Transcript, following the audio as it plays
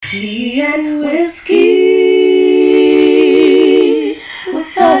Tea and whiskey with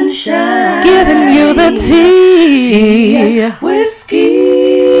sunshine. Giving you the tea and whiskey.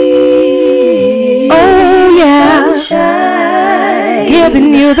 Oh yeah. Sunshine.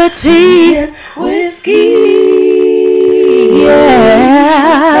 Giving you the tea and whiskey.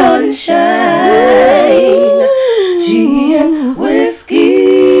 Yeah. Sunshine. Tea and whiskey.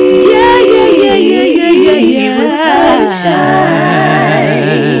 Yeah. With sunshine.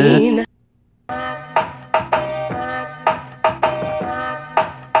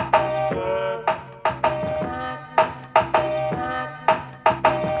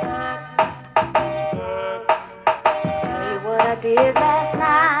 Tell you what I did last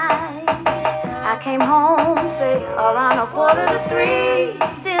night. I came home, say around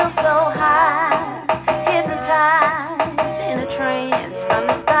 2:45, still so high, hypnotized in a trance from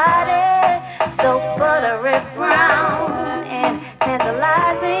this body, so buttery brown and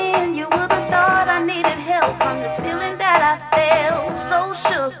tantalizing. You would have thought I needed help from this feeling that I felt. So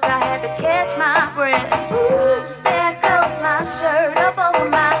shook, I had to catch my breath. Oops, there goes my shirt up over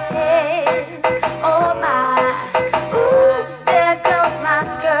my head. Oh my, oops, there goes my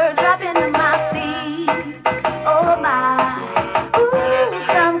skirt dropping to my feet. Oh my, ooh,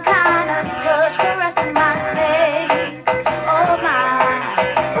 some kind of touch caressing my legs. Oh my,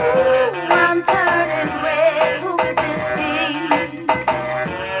 ooh, I'm turning red, who could this be?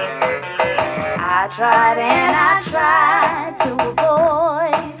 I tried and I tried to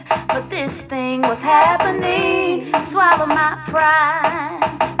avoid, but this thing was happening. Swallow my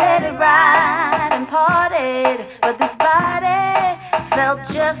pride, let it ride and parted, but this body felt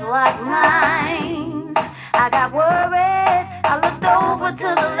just like mine. I got worried, I looked over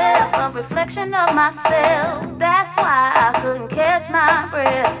to the left, a reflection of myself. That's why I couldn't catch my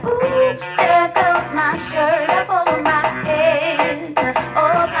breath. Oops, there goes my shirt up over my head.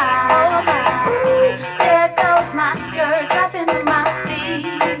 Oh my, oops, there goes my skirt dropping to my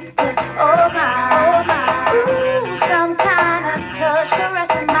feet. Oh my, ooh, some kind of touch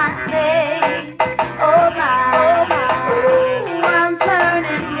caressing my legs. Oh my, ooh, I'm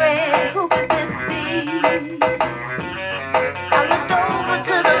turning red, who could this be? I looked over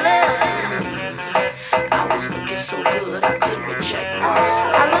to the left. I was looking so good I couldn't reject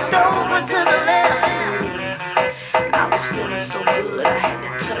myself. I looked over to the left. I was feeling so good I had to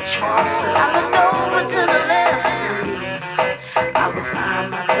touch I myself. looked over to the left. I was eyeing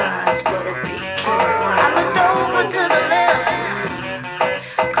my thighs, but a pecan I looked brown over to the left.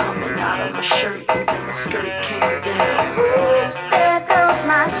 coming out of my shirt, and then my skirt came down. Oops, there goes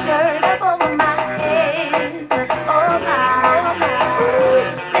my shirt up over my head. Oh my,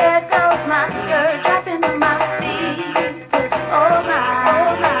 oops, there goes my skirt dropping to my feet. Oh my,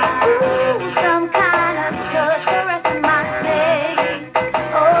 ooh, some kind of touch caressing my legs.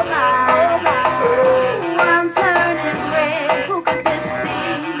 Oh my, ooh, I'm turning red, who could this be?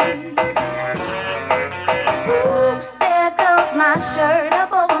 Oops, there goes my shirt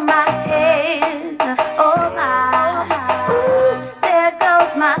up over my head. Oh my, oops, there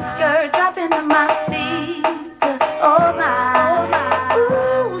goes my skirt dropping to my feet. Oh my,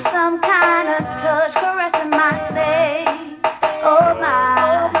 ooh, some kind of touch caressing my legs. Oh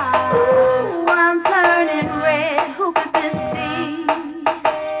my, ooh, I'm turning red, who could this be?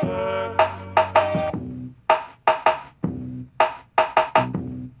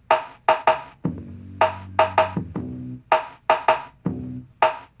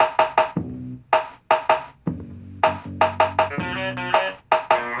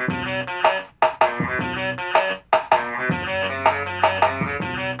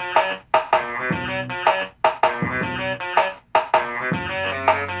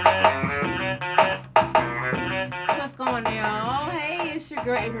 What's going on, y'all? Hey, it's your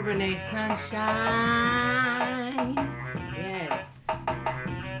girl April Renee Sunshine. Yes.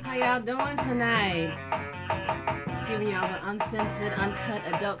 How y'all doing tonight? Giving y'all the uncensored, uncut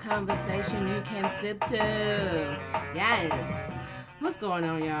adult conversation you can sip to. Yes. What's going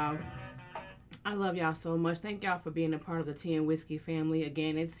on, y'all? I love y'all so much. Thank y'all for being a part of the Tea and Whiskey family.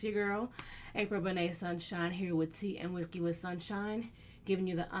 Again, it's your girl, April Renee Sunshine, here with Tea and Whiskey with Sunshine, giving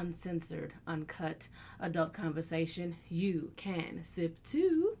you the uncensored, uncut adult conversation you can sip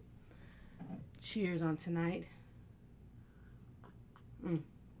to. Cheers on tonight.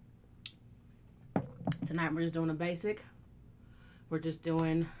 Tonight we're just doing a basic. We're just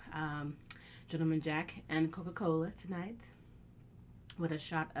doing Gentleman Jack and Coca-Cola tonight with a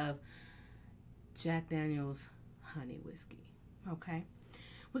shot of Jack Daniel's honey whiskey. Okay.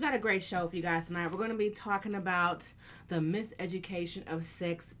 We got a great show for you guys tonight. We're going to be talking about the Miseducation of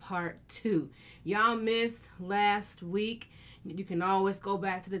Sex Part 2. Y'all missed last week. You can always go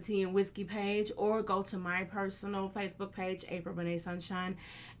back to the Tea and Whiskey page or go to my personal Facebook page, April Benet Sunshine,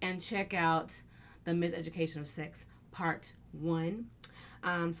 and check out the Miseducation of Sex Part 1.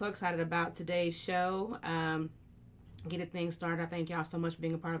 I'm so excited about today's show. Getting things started. I thank y'all so much for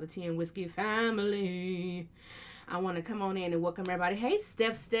being a part of the Tea and Whiskey family. I want to come on in and welcome everybody. Hey,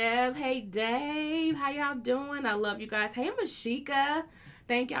 Steph. Hey, Dave. How y'all doing? I love you guys. Hey, Mashika.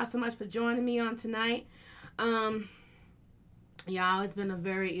 Thank y'all so much for joining me on tonight. Y'all, it's been a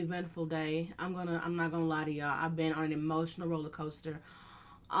very eventful day. I'm not gonna lie to y'all. I've been on an emotional roller coaster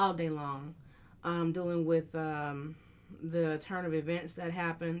all day long. Dealing with the turn of events that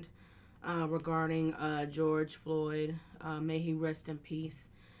happened regarding George Floyd. May he rest in peace.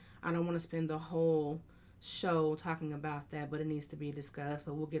 I don't want to spend the whole show talking about that, but it needs to be discussed,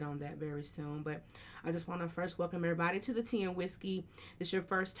 but we'll get on that very soon. But I just want to first welcome everybody to the Tea and Whiskey. This is your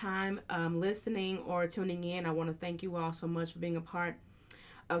first time listening or tuning in. I want to thank you all so much for being a part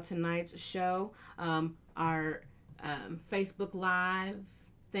of tonight's show. Our Facebook Live,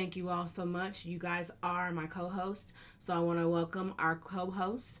 thank you all so much. You guys are my co-hosts, so I want to welcome our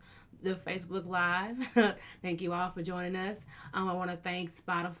co-hosts, the Facebook Live. Thank you all for joining us. I want to thank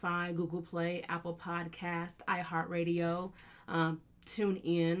Spotify, Google Play, Apple Podcast, iHeartRadio,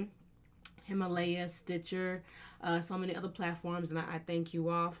 TuneIn, Himalaya, Stitcher, so many other platforms, and I thank you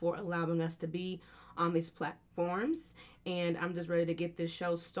all for allowing us to be on these platforms. And I'm just ready to get this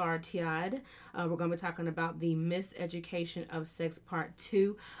show started. We're going to be talking about the Miseducation of Sex Part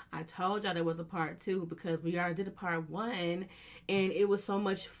 2. I told y'all there was a Part 2 because we already did a Part 1, and it was so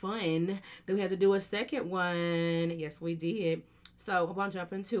much fun that we had to do a second one. Yes, we did. So I'm going to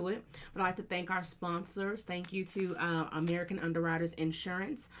jump into it. But I'd like to thank our sponsors. Thank you to American Underwriters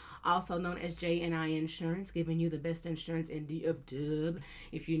Insurance, also known as J&I Insurance, giving you the best insurance in dub.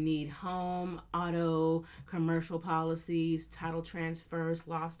 If you need home, auto, commercial policies, title transfers,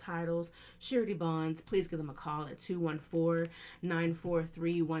 lost titles, surety bonds, please give them a call at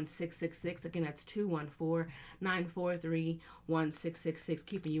 214-943-1666. Again, that's 214-943-1666,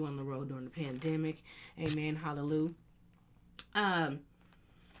 keeping you on the road during the pandemic. Amen. Hallelujah. Let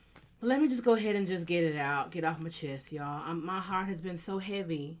me just go ahead and just get it out, get off my chest, y'all. My heart has been so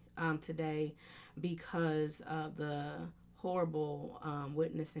heavy today because of the horrible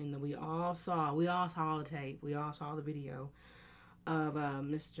witnessing that we all saw. We all saw the tape. We all saw the video of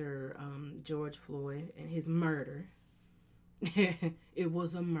Mr. George Floyd and his murder. It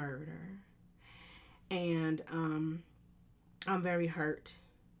was a murder. And I'm very hurt.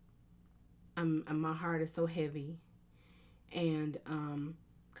 My heart is so heavy. And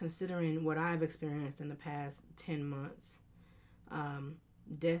considering what I've experienced in the past 10 months,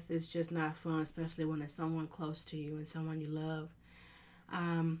 death is just not fun, especially when it's someone close to you and someone you love.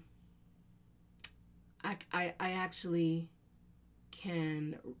 I actually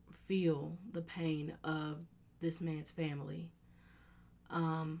can feel the pain of this man's family.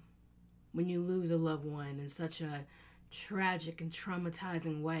 When you lose a loved one in such a tragic and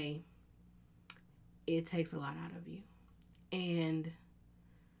traumatizing way, it takes a lot out of you. And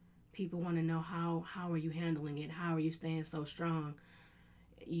people want to know how are you handling it? How are you staying so strong?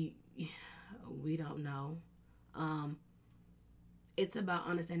 We don't know. It's about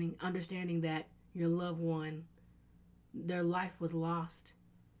understanding that your loved one, their life was lost,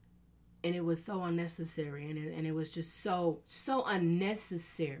 and it was so unnecessary, and it was just so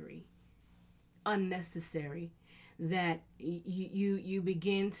unnecessary that you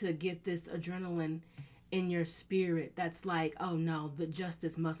begin to get this adrenaline in your spirit that's like, oh no, the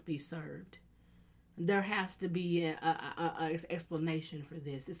justice must be served. There has to be a explanation for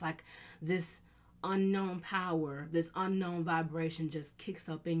this. It's like this unknown power, this unknown vibration just kicks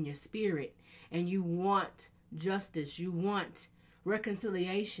up in your spirit, and you want justice, you want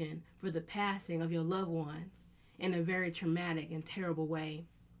reconciliation for the passing of your loved one in a very traumatic and terrible way.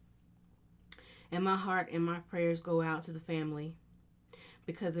 And my heart and my prayers go out to the family,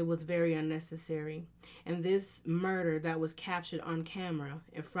 because it was very unnecessary. And this murder that was captured on camera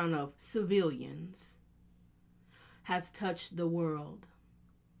in front of civilians has touched the world.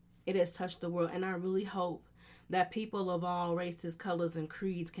 It has touched the world. And I really hope that people of all races, colors, and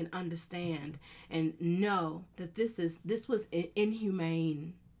creeds can understand and know that this was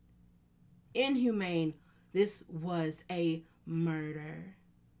inhumane. Inhumane. This was a murder.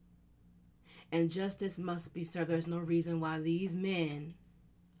 And justice must be served. There's no reason why these men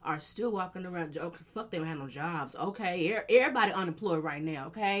are still walking around. Okay, fuck, they don't have no jobs. Okay, everybody unemployed right now.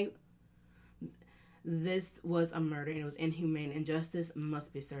 Okay, this was a murder and it was inhumane, and justice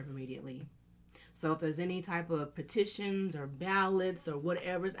must be served immediately. So if there's any type of petitions or ballots or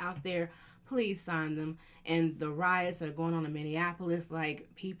whatever's out there, please sign them. And the riots that are going on in Minneapolis,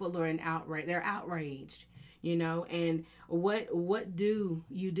 like, people are they're outraged, and what do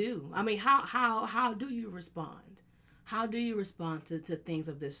you do? I mean, how do you respond? How do you respond to things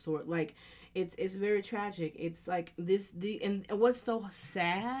of this sort? Like, it's very tragic. It's like and what's so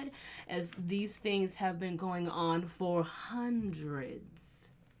sad as these things have been going on for hundreds,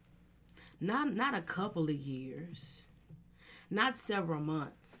 not a couple of years, not several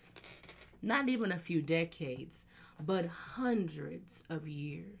months, not even a few decades, but hundreds of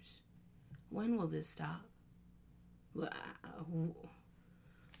years. When will this stop? Well,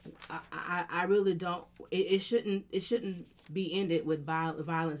 I really don't. It shouldn't be ended with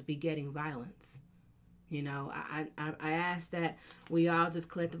violence begetting violence. I ask that we all just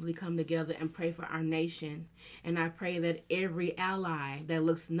collectively come together and pray for our nation. And I pray that every ally that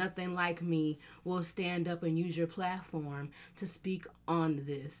looks nothing like me will stand up and use your platform to speak on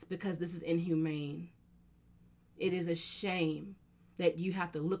this, because this is inhumane. It is a shame that you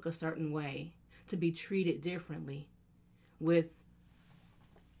have to look a certain way to be treated differently with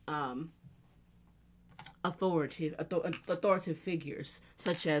authoritative figures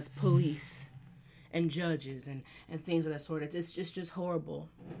such as police and judges and things of that sort. It's just horrible.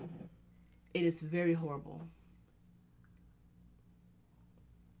 It is very horrible.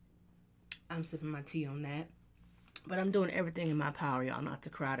 I'm sipping my tea on that. But I'm doing everything in my power, y'all, not to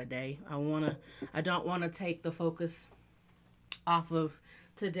cry today. I don't want to take the focus off of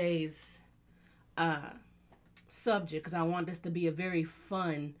today's subject, because I want this to be a very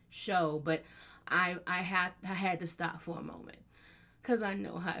fun show, but I had to stop for a moment, because I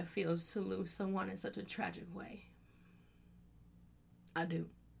know how it feels to lose someone in such a tragic way. I do.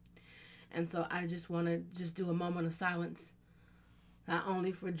 And so I just want to do a moment of silence, not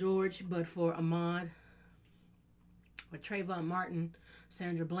only for George, but for Ahmaud, for Trayvon Martin,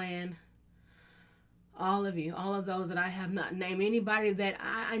 Sandra Bland, all of you, all of those that I have not named, anybody that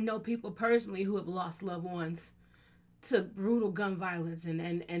I know people personally who have lost loved ones to brutal gun violence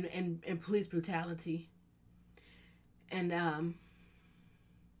and police brutality. And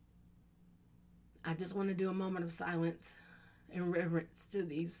I just want to do a moment of silence and reverence to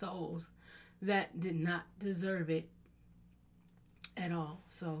these souls that did not deserve it at all.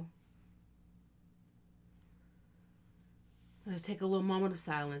 So let's take a little moment of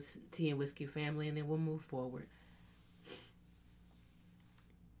silence, Tea and Whiskey family, and then we'll move forward.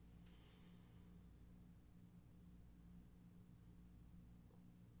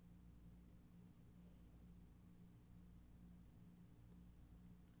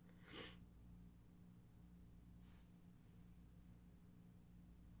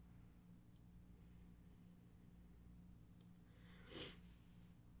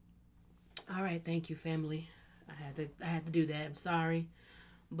 All right, thank you, family. I had to do that. I'm sorry,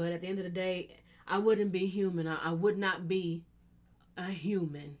 but at the end of the day, I wouldn't be human. I would not be a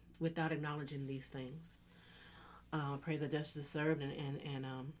human without acknowledging these things. I pray that justice is served,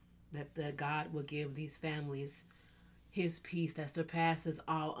 and that God will give these families His peace that surpasses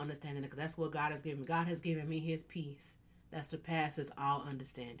all understanding. Because that's what God has given me. God has given me His peace that surpasses all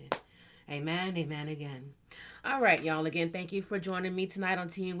understanding. Amen, amen again. All right, y'all. Again, thank you for joining me tonight on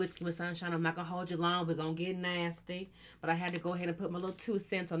Tea and Whiskey with Sunshine. I'm not going to hold you long. We're going to get nasty. But I had to go ahead and put my little 2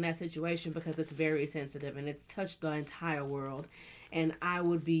 cents on that situation because it's very sensitive and it's touched the entire world. And it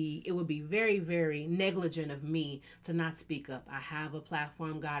would be very, very negligent of me to not speak up. I have a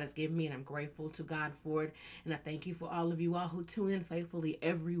platform God has given me, and I'm grateful to God for it. And I thank you for all of you all who tune in faithfully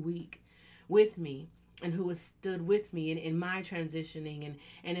every week with me, and who has stood with me in my transitioning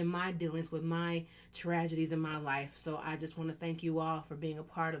and in my dealings with my tragedies in my life. So I just want to thank you all for being a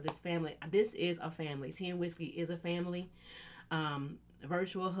part of this family. This is a family. Tea and Whiskey is a family.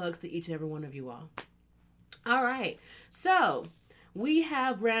 Virtual hugs to each and every one of you all. All right. So we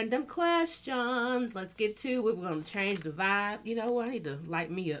have random questions. Let's get to it. We're going to change the vibe. You know what? I need to light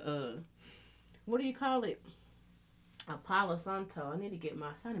me what do you call it? A Palo Santo. I need to get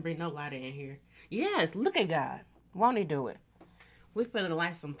I didn't bring no lighter in here. Yes, look at God. Won't He do it? We're finna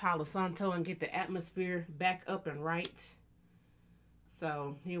light some Palo Santo and get the atmosphere back up and right.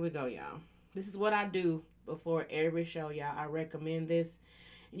 So here we go, y'all. This is what I do before every show, y'all. I recommend this.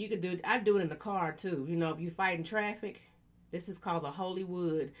 And you can I do it in the car too. You know, if you're fighting traffic, this is called the holy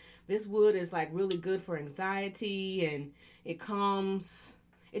wood. This wood is like really good for anxiety, and it calms.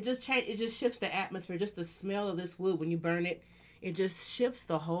 It just shifts the atmosphere. Just the smell of this wood when you burn it, it just shifts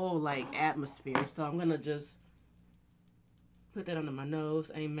the whole like atmosphere. So I'm gonna just put that under my nose.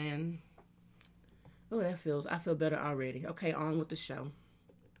 Amen. Oh, I feel better already. Okay, on with the show.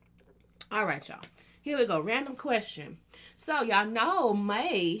 All right, y'all. Here we go. Random question. So y'all know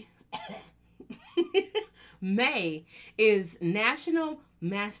May May is National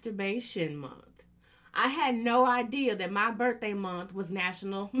Masturbation Month. I had no idea that my birthday month was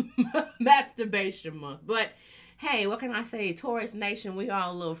National Masturbation Month. But hey, what can I say? Taurus Nation, we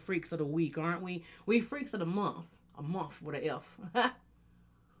all little freaks of the week, aren't we? We freaks of the month. A month with an F.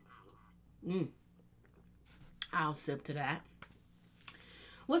 I'll sip to that.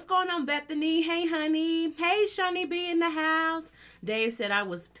 What's going on, Bethany? Hey, honey. Hey, Shani B in the house. Dave said I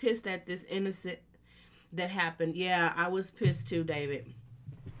was pissed at this innocent that happened. Yeah, I was pissed too, David.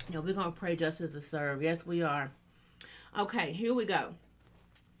 We're going to pray justice to serve. Yes, we are. Okay, here we go.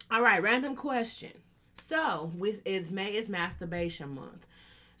 All right, random question. So, May is Masturbation Month.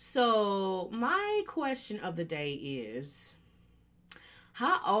 So, my question of the day is,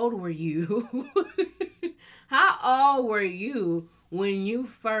 how old were you? How old were you when you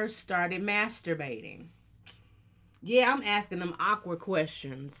first started masturbating? Yeah, I'm asking them awkward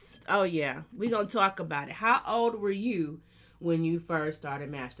questions. Oh, yeah. We're going to talk about it. How old were you when you first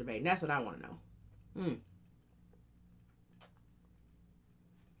started masturbating? That's what I want to know.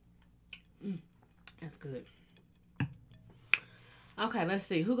 That's good. Okay, let's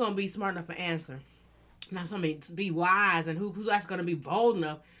see. Who's going to be smart enough to answer? Now, somebody to be wise, and who's actually going to be bold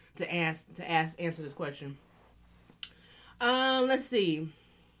enough to answer this question. Let's see.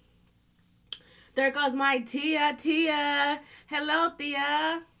 There goes my Tia. Hello,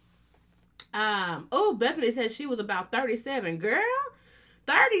 Tia. Oh, Bethany said she was about 37. Girl,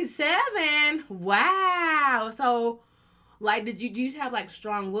 37? Wow. So, like, do you have, like,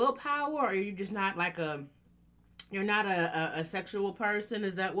 strong willpower, or are you just not, like, you're not a sexual person?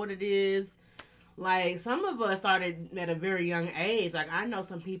 Is that what it is? Like, some of us started at a very young age. Like, I know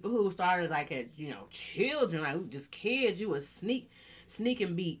some people who started, like, at, children, like, just kids. You would sneak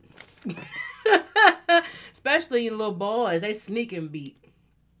and beat. Especially in little boys. They sneak and beat.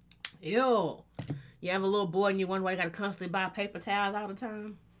 Ew. You have a little boy and you wonder why you got to constantly buy paper towels all the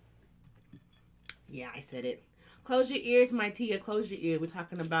time? Yeah, I said it. Close your ears, my Tia. Close your ears. We're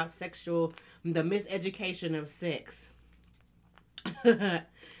talking about the miseducation of sex.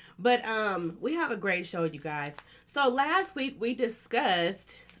 But we have a great show, you guys. So last week we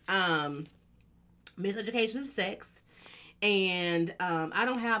discussed miseducation of sex. And I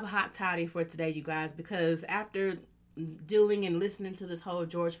don't have a hot toddy for today, you guys, because after dealing and listening to this whole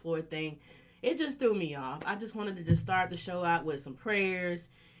George Floyd thing, it just threw me off. I just wanted to just start the show out with some prayers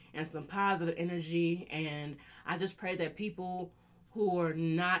and some positive energy. And I just pray that people who are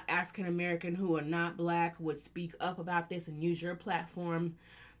not African American, who are not Black, would speak up about this and use your platform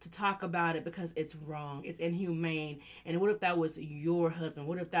to talk about it, because it's wrong. It's inhumane. And what if that was your husband?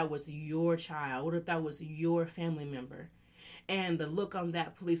 What if that was your child? What if that was your family member? And the look on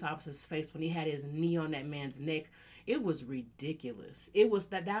that police officer's face when he had his knee on that man's neck, it was ridiculous. It was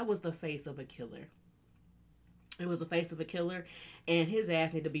that was the face of a killer. It was the face of a killer, and his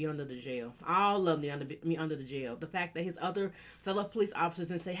ass need to be under the jail. All of them need to be under the jail. The fact that his other fellow police officers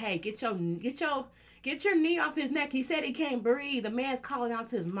didn't say, "Hey, get your knee off his neck. He said he can't breathe." The man's calling out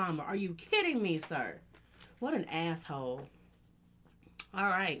to his mama. Are you kidding me, sir? What an asshole. All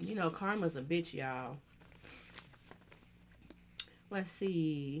right, karma's a bitch, y'all. Let's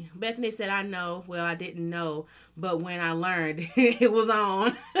see. Bethany said, I know. Well, I didn't know, but when I learned, it was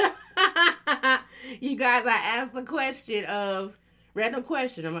on. You guys, I asked the question random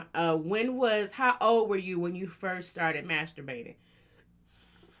question. How old were you when you first started masturbating?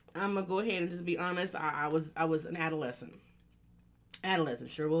 I'm going to go ahead and just be honest. I was an adolescent.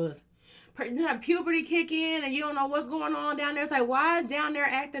 Adolescent, sure was. You have puberty kick in and you don't know what's going on down there. It's like, why is down there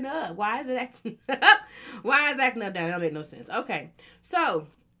acting up? Why is it acting up? Why is it acting up down there? That make no sense. Okay, so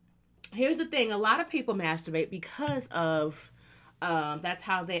here's the thing. A lot of people masturbate because of, that's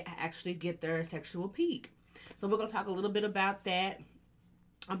how they actually get their sexual peak. So we're going to talk a little bit about that,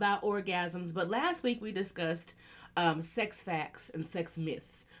 about orgasms. But last week we discussed sex facts and sex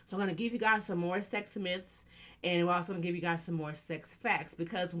myths. So I'm going to give you guys some more sex myths. And we're also going to give you guys some more sex facts.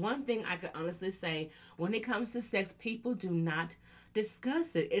 Because one thing I could honestly say, when it comes to sex, people do not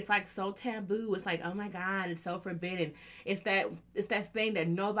discuss it. It's like so taboo. It's like, oh my God, it's so forbidden. It's that thing that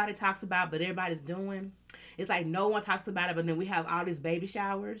nobody talks about, but everybody's doing. It's like no one talks about it, but then we have all these baby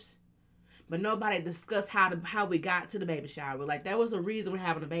showers. But nobody discussed how we got to the baby shower. Like, there was a reason we're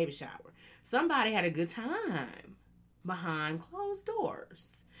having a baby shower. Somebody had a good time behind closed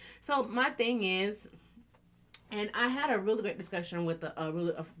doors. So my thing is, and I had a really great discussion with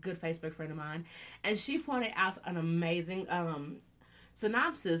a good Facebook friend of mine, and she pointed out an amazing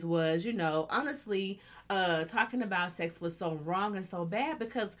synopsis was, honestly, talking about sex was so wrong and so bad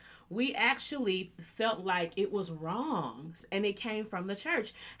because we actually felt like it was wrong, and it came from the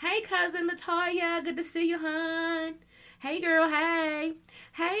church. Hey, cousin Latoya, good to see you, hon. Hey, girl, hey.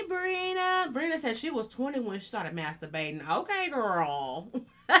 Hey, Brina. Brina said she was 20 when she started masturbating. Okay, girl.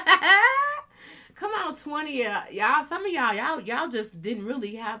 Come on, 20, y'all. Some of y'all just didn't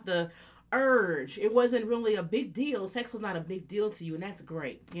really have the urge. It wasn't really a big deal. Sex was not a big deal to you, and that's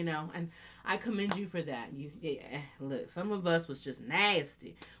great, and I commend you for that. Look, some of us was just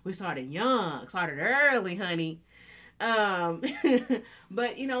nasty. We started young, started early, honey. But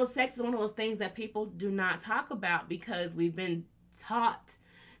sex is one of those things that people do not talk about because we've been taught,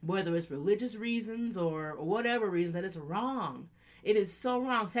 whether it's religious reasons or whatever reason, that it's wrong. It is so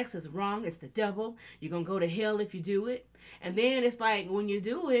wrong. Sex is wrong. It's the devil. You're going to go to hell if you do it. And then it's like, when you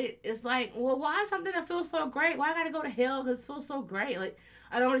do it, it's like, well, why is something that feels so great? Why I got to go to hell because it feels so great? Like,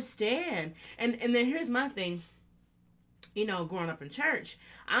 I don't understand. And then here's my thing. Growing up in church,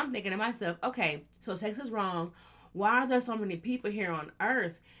 I'm thinking to myself, okay, so sex is wrong. Why are there so many people here on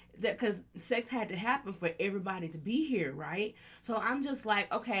earth? That because sex had to happen for everybody to be here, right? So I'm just like,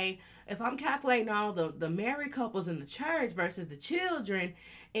 okay, if I'm calculating all the married couples in the church versus the children,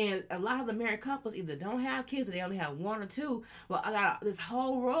 and a lot of the married couples either don't have kids or they only have one or two, well, I got this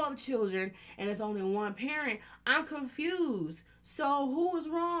whole row of children and it's only one parent, I'm confused. So who is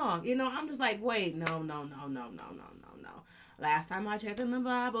wrong? I'm just like, wait, no. Last time I checked in the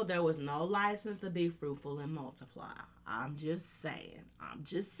Bible, there was no license to be fruitful and multiply. I'm just saying.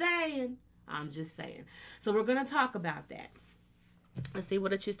 So we're going to talk about that. Let's see,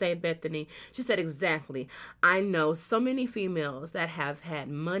 what did she say, Bethany? She said, exactly. I know so many females that have had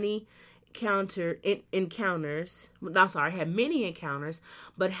many encounters, but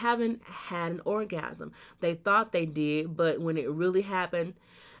haven't had an orgasm. They thought they did, but when it really happened,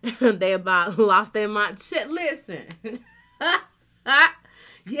 they about lost their mind. Shit, listen.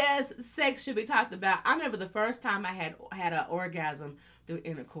 Yes, sex should be talked about. I remember the first time I had an orgasm through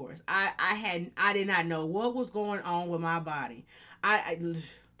intercourse. I did not know what was going on with my body. I was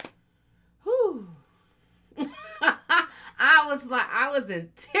in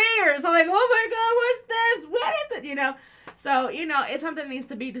tears. I'm like, oh my God, what's this? What is it? So, it's something that needs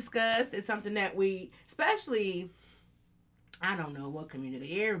to be discussed. It's something that we, especially, I don't know what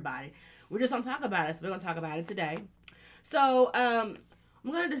community, everybody, we're just going to talk about it. So we're going to talk about it today. So, I'm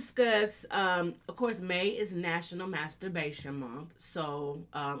going to discuss, of course, May is National Masturbation Month. So,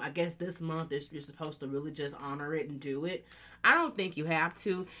 I guess this month you're supposed to really just honor it and do it. I don't think you have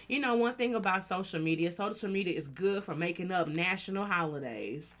to. One thing about social media is good for making up national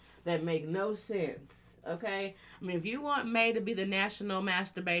holidays that make no sense. Okay? I mean, if you want May to be the National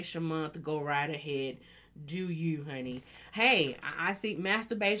Masturbation Month, go right ahead. Do you, honey. Hey, I see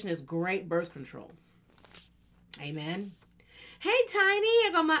masturbation is great birth control. Amen. Hey, Tiny. I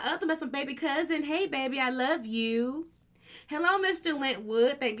got my other best baby cousin. Hey, baby. I love you. Hello, Mr.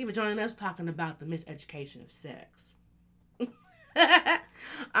 Lentwood. Thank you for joining us talking about the miseducation of sex.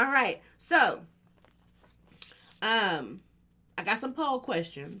 All right. So, I got some poll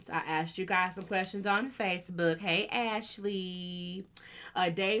questions. I asked you guys some questions on Facebook. Hey, Ashley.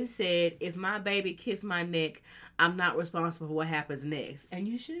 Dave said, if my baby kissed my neck, I'm not responsible for what happens next. And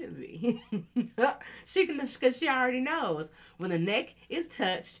you should be. Because she already knows. When the neck is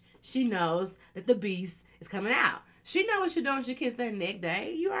touched, she knows that the beast is coming out. She knows what you're doing when she kissed that neck,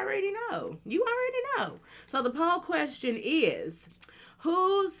 Dave. You already know. So the poll question is,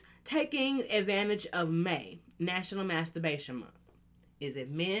 who's taking advantage of May, National Masturbation Month? Is it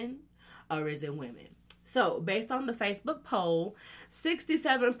men or is it women? So, based on the Facebook poll,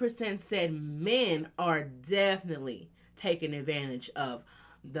 67% said men are definitely taking advantage of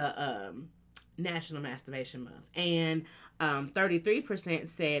the National Masturbation Month. And 33%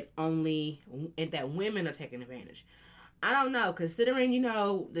 said only that women are taking advantage. I don't know, considering,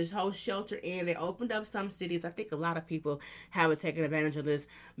 this whole shelter in, they opened up some cities. I think a lot of people have taken advantage of this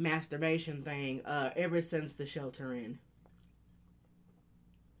masturbation thing ever since the shelter in.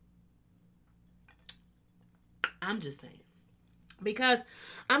 I'm just saying. Because,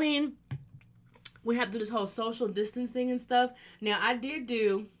 we have to do this whole social distancing and stuff. Now, I did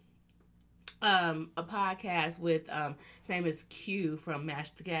do a podcast with, his name is Q from Mash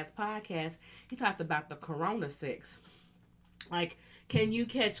the Gas Podcast. He talked about the corona sex. Like, can you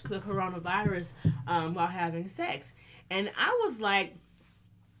catch the coronavirus while having sex? And I was like,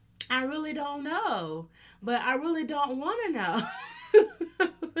 I really don't know. But I really don't want to know.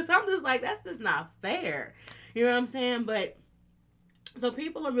 Because I'm just like, that's just not fair. You know what I'm saying? But, so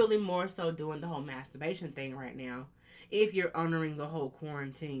people are really more so doing the whole masturbation thing right now. if you're honoring the whole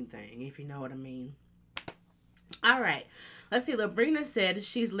quarantine thing, if you know what I mean. All right. Let's see. Labrina said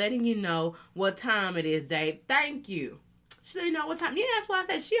she's letting you know what time it is, Dave. Thank you. She didn't know what time. Yeah, that's why I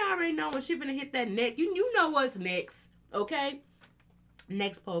said she already know when she's gonna hit that neck. You know what's next. Okay.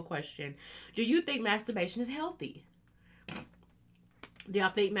 Next poll question. Do you think masturbation is healthy? Do y'all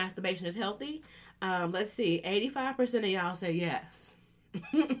think masturbation is healthy? Let's see. 85% of y'all say yes.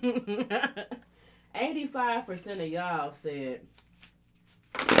 85% of y'all said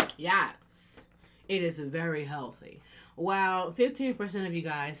yes. It is very healthy. While 15% of you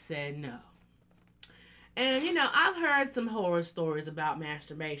guys said no. And, I've heard some horror stories about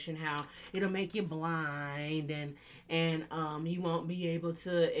masturbation, how it'll make you blind and you won't be able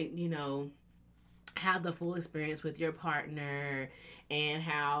to, have the full experience with your partner, and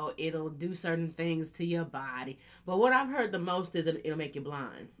how it'll do certain things to your body. But what I've heard the most is it'll make you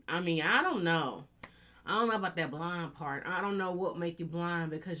blind. I mean, I don't know about that blind part. I don't know what make you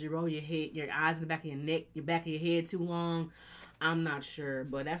blind because you roll your head, your eyes in the back of your neck, your back of your head too long. I'm not sure,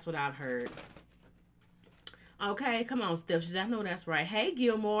 but that's what I've heard. Okay, come on, Steph. She said, I know that's right. Hey,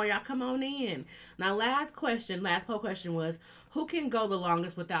 Gilmore, y'all come on in. Now, last poll question was, who can go the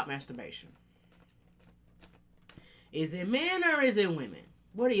longest without masturbation? Is it men or is it women?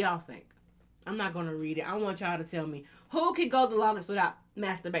 What do y'all think? I'm not going to read it. I want y'all to tell me who can go the longest without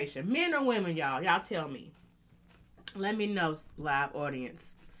masturbation. Men or women, y'all? Y'all tell me. Let me know, live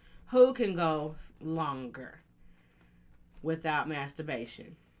audience. Who can go longer without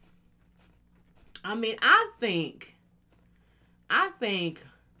masturbation? I mean, I think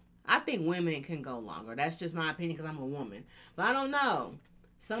women can go longer. That's just my opinion because I'm a woman. But I don't know.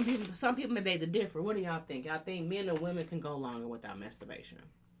 Some people may beg to differ. What do y'all think? Y'all think men or women can go longer without masturbation?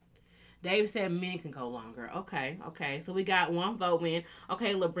 Dave said men can go longer. Okay. So we got one vote win.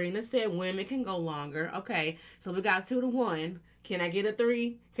 Okay, Labrina said women can go longer. Okay, so we got 2-1. Can I get a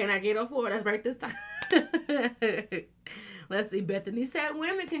 3? Can I get a 4? Let's break this time. Let's see. Bethany said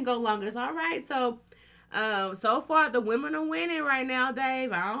women can go longer. It's all right. So, so far the women are winning right now,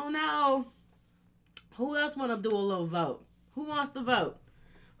 Dave. I don't know. Who else want to do a little vote? Who wants to vote?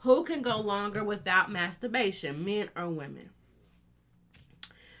 Who can go longer without masturbation, men or women?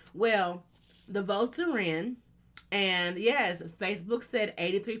 Well, the votes are in. And yes, Facebook said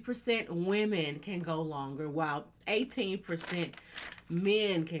 83% women can go longer, while 18%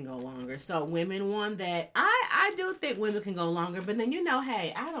 men can go longer. So women won that. I do think women can go longer, but then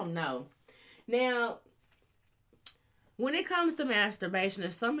hey, I don't know. Now, when it comes to masturbation,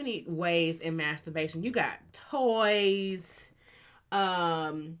 there's so many ways in masturbation. You got toys.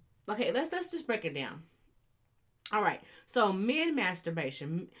 Okay, let's just break it down. All right. So men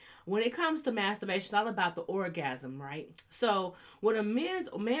masturbation. When it comes to masturbation, it's all about the orgasm, right? So when a man's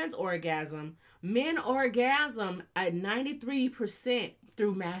orgasm, men orgasm at 93%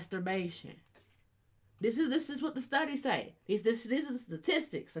 through masturbation. This is what the studies say. This is the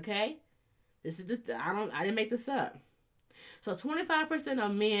statistics, okay? I didn't make this up. So 25%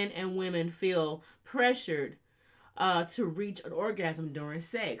 of men and women feel pressured to reach an orgasm during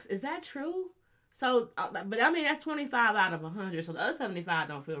sex. Is that true? So, but I mean, that's 25 out of 100. So the other 75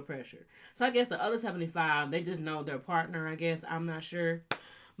 don't feel pressure. So I guess the other 75, they just know their partner, I guess. I'm not sure.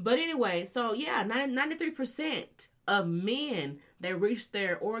 But anyway, so yeah, 93% of men, they reach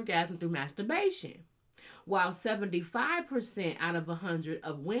their orgasm through masturbation. While 75% out of 100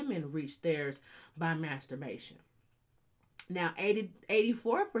 of women reach theirs by masturbation. Now,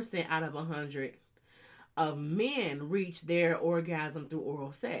 84% out of 100 of men reach their orgasm through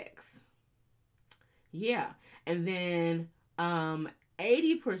oral sex. Yeah. And then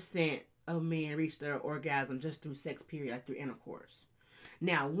 80% of men reach their orgasm just through sex, period, like through intercourse.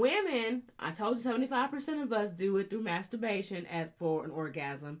 Now, women, I told you 75% of us do it through masturbation for an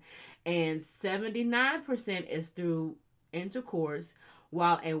orgasm, and 79% is through intercourse,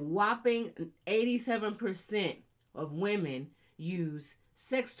 while a whopping 87% of women use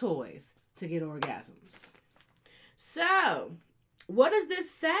sex toys to get orgasms. So, what does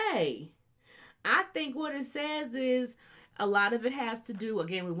this say? I think what it says is a lot of it has to do,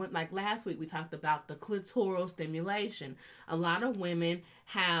 again, we went like last week, we talked about the clitoral stimulation. A lot of women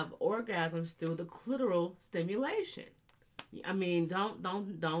have orgasms through the clitoral stimulation. I mean, do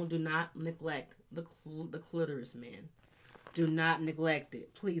not neglect the clitoris, men. Do not neglect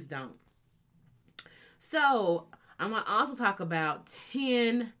it. Please don't. So, I'm going to also talk about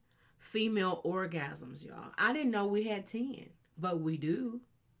 10 female orgasms, y'all. I didn't know we had 10, but we do.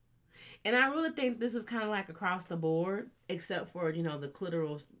 And I really think this is kind of like across the board, except for, the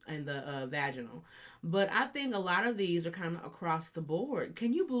clitoral and the vaginal. But I think a lot of these are kind of across the board.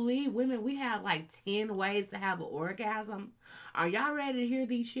 Can you believe, women, we have like 10 ways to have an orgasm? Are y'all ready to hear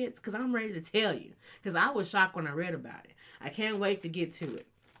these shits? Because I'm ready to tell you. Because I was shocked when I read about it. I can't wait to get to it.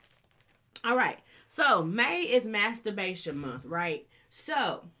 All right. So May is masturbation month, right?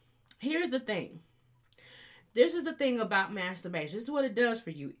 So here's the thing. This is the thing about masturbation. This is what it does for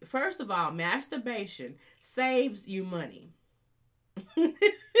you. First of all, masturbation saves you money.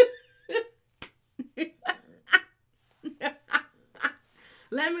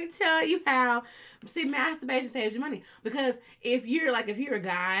 Let me tell you how. See, masturbation saves you money. Because if you're a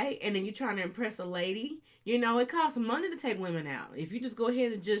guy and then you're trying to impress a lady, it costs money to take women out. If you just go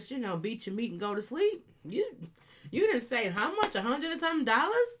ahead and just, beat your meat and go to sleep, you didn't save how much? $100 or something?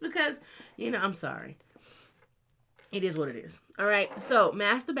 Because, I'm sorry. It is what it is. All right. So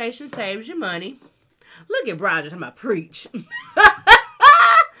masturbation saves you money. Look at Broderick talking about preach.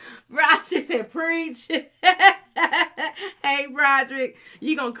 Broderick said preach. Hey, Broderick,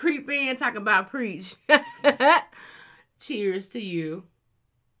 you gonna creep in talking about preach. Cheers to you.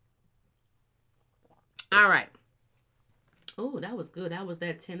 All right. Oh, that was good. That was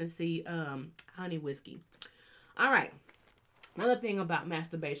that Tennessee honey whiskey. All right. Another thing about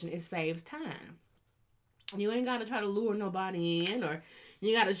masturbation, it saves time. You ain't got to try to lure nobody in, or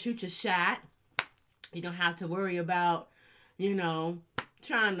you got to shoot your shot. You don't have to worry about,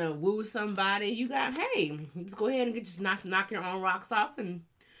 trying to woo somebody. You got, hey, just go ahead and just knock your own rocks off and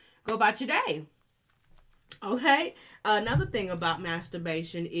go about your day. Okay? Another thing about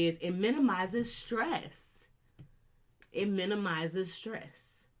masturbation is it minimizes stress. It minimizes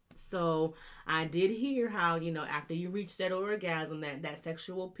stress. So I did hear how, after you reach that orgasm, that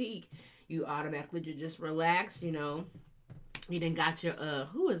sexual peak, you automatically just relax, You done got your,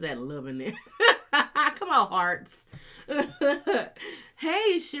 who is that loving it? Come on, hearts.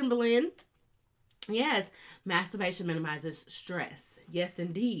 Hey, Shimbolin. Yes, masturbation minimizes stress. Yes,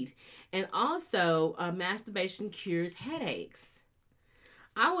 indeed. And also, masturbation cures headaches.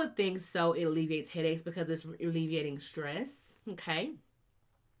 I would think so. It alleviates headaches because it's alleviating stress. Okay.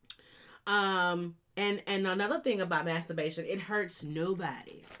 And another thing about masturbation, it hurts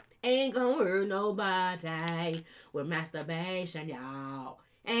nobody. Ain't gonna hurt nobody with masturbation, y'all.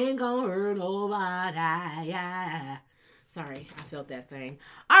 Ain't gonna hurt nobody, yeah. Sorry, I felt that thing.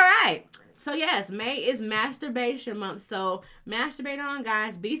 All right. So, yes, May is masturbation month. So, masturbate on,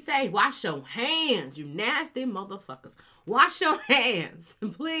 guys. Be safe. Wash your hands, you nasty motherfuckers. Wash your hands,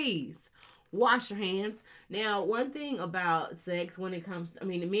 please. Wash your hands. Now, one thing about sex when it comes,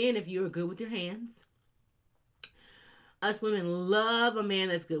 men, if you're good with your hands, us women love a man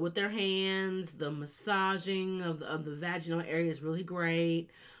that's good with their hands. The massaging of the vaginal area is really great.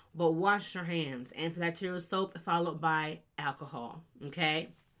 But wash your hands. Antibacterial soap followed by alcohol. Okay?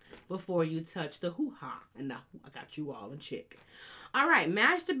 Before you touch the hoo-ha. And now I got you all in check. All right.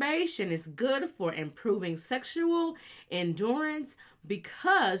 Masturbation is good for improving sexual endurance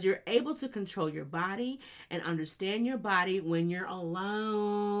because you're able to control your body and understand your body when you're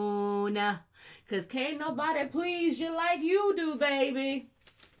alone. Because can't nobody please you like you do, baby.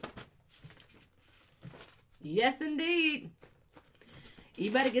 Yes, indeed.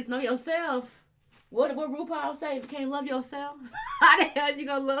 You better get to know yourself. What RuPaul say? If you can't love yourself, how the hell you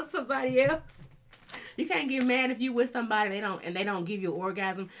gonna love somebody else? You can't get mad if you with somebody they don't give you an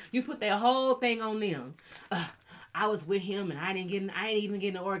orgasm. You put that whole thing on them. I was with him and I ain't even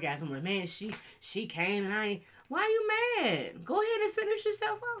getting an orgasm. Or man, she came and I ain't. Why are you mad? Go ahead and finish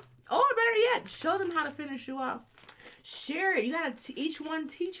yourself off. Or better yet, show them how to finish you off. Share it. You gotta each one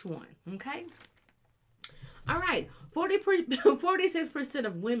teach one. Okay. All right. 46%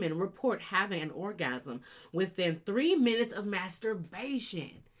 of women report having an orgasm within 3 minutes of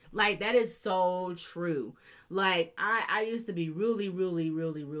masturbation. Like, that is so true. Like, I used to be really,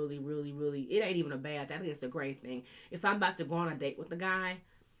 it ain't even a bad thing. I think it's a great thing. If I'm about to go on a date with a guy,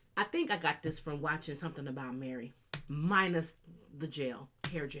 I think I got this from watching something about Mary, minus the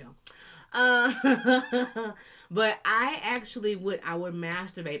hair gel. But I would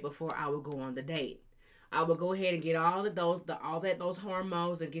masturbate before I would go on the date. I would go ahead and get all those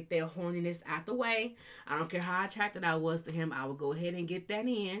hormones and get their horniness out the way. I don't care how attracted I was to him. I would go ahead and get that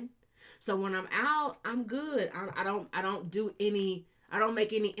in. So when I'm out, I'm good. I don't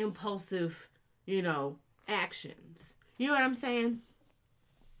make any impulsive, actions. You know what I'm saying?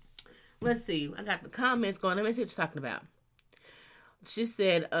 Let's see. I got the comments going. Let me see what you're talking about. She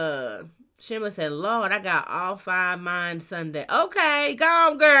said, Shimla said, Lord, I got all 5 mine Sunday. Okay, go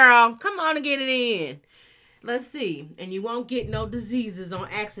on, girl. Come on and get it in. Let's see. And you won't get no diseases on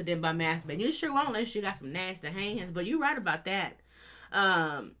accident by masturbating. You sure won't unless you got some nasty hands. But you're right about that.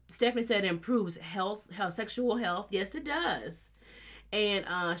 Stephanie said it improves health, sexual health. Yes, it does. And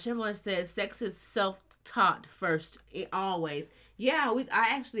Chamberlain says sex is self-taught first. Always. Yeah, I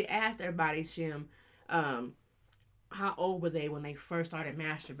actually asked everybody, Shim, how old were they when they first started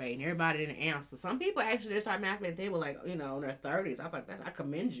masturbating? Everybody didn't answer. Some people actually started masturbating. They were like, in their 30s. I thought I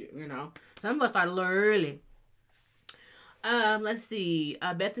commend you. Some of us started a little early. Let's see.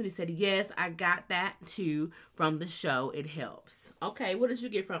 Bethany said, yes, I got that too from the show. It helps. Okay, what did you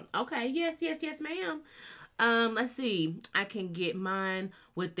get from? Okay, yes, ma'am. Let's see. I can get mine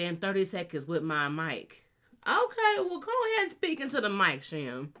within 30 seconds with my mic. Okay, well, go ahead and speak into the mic,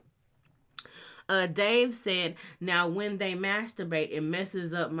 Shim. Dave said, now when they masturbate, it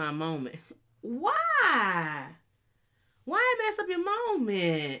messes up my moment. Why? Why mess up your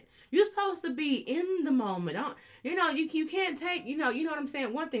moment? You're supposed to be in the moment. You can't take, you know what I'm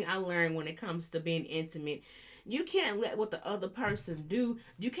saying? One thing I learned when it comes to being intimate, you can't let what the other person do.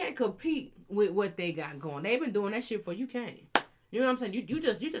 You can't compete with what they got going. They've been doing that shit for you can't. You know what I'm saying? You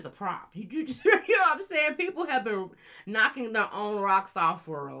just a prop. You just, you know what I'm saying? People have been knocking their own rocks off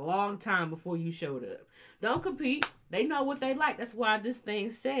for a long time before you showed up. Don't compete. They know what they like. That's why this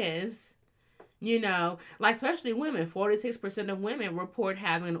thing says, like especially women, 46% of women report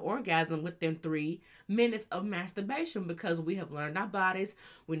having an orgasm within 3 minutes of masturbation because we have learned our bodies.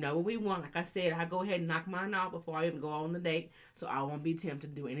 We know what we want. Like I said, I go ahead and knock mine out before I even go on the date so I won't be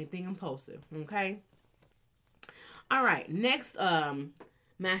tempted to do anything impulsive. Okay? All right, next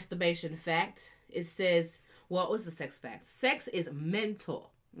masturbation fact. It says, what was the sex fact? Sex is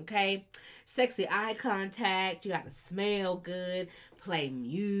mental, okay? Sexy eye contact, you got to smell good, play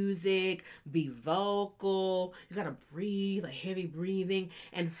music, be vocal, you got to breathe, like heavy breathing,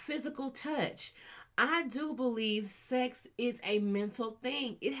 and physical touch. I do believe sex is a mental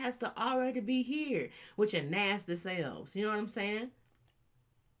thing. It has to already be here with your nasty selves. You know what I'm saying?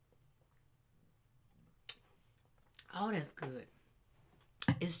 Oh, that's good.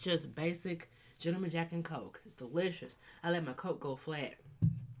 It's just basic Gentleman Jack and Coke. It's delicious. I let my Coke go flat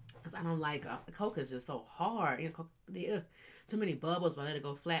because I don't like Coke is just so hard. Coke, too many bubbles, but I let it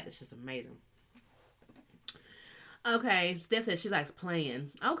go flat. It's just amazing. Okay, Steph said she likes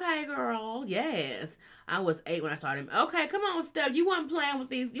playing. Okay, girl. Yes. I was 8 when I started. Okay, come on, Steph. You weren't playing with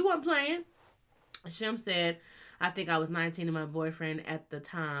these. You weren't playing. Shem said, I think I was 19 and my boyfriend at the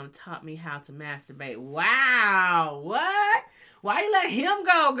time taught me how to masturbate. Wow. What? Why you let him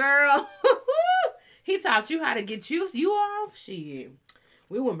go, girl? He taught you how to get you off? Shit.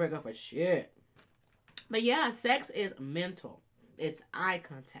 We wouldn't break up for shit. But yeah, sex is mental. It's eye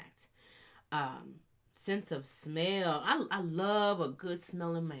contact. Sense of smell. I love a good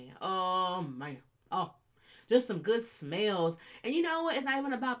smelling man. Oh, man. Oh. Just some good smells. And you know what? It's not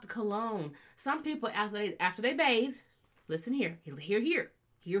even about the cologne. Some people, after they bathe, listen here. Here.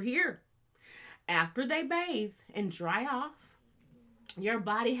 After they bathe and dry off, your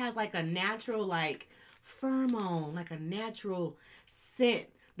body has like a natural, like, pheromone, like a natural scent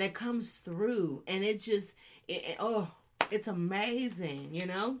that comes through. And it just, it's amazing,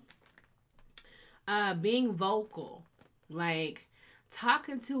 Being vocal, like,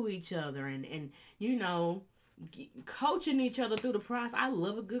 talking to each other and coaching each other through the process. I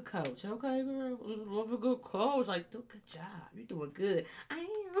love a good coach. Okay, girl? Love a good coach. Like, do a good job. You're doing good.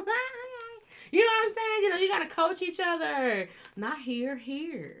 You know what I'm saying? You gotta coach each other. Not here.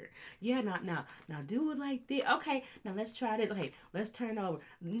 Yeah, now do it like this. Okay, now let's try this. Okay, let's turn over.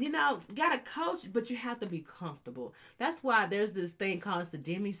 Gotta coach, but you have to be comfortable. That's why there's this thing called the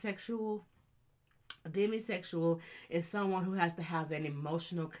demisexual. A demisexual is someone who has to have an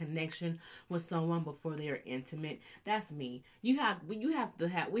emotional connection with someone before they are intimate. That's me. We have to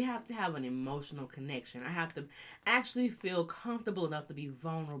have an emotional connection. I have to actually feel comfortable enough to be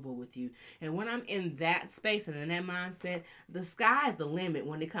vulnerable with you. And when I'm in that space and in that mindset, the sky's the limit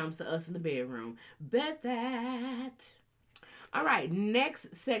when it comes to us in the bedroom. Bet that. All right,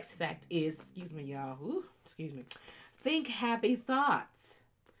 next sex fact is, excuse me, y'all. Excuse me. Think happy thoughts.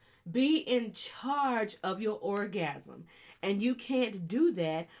 Be in charge of your orgasm. And you can't do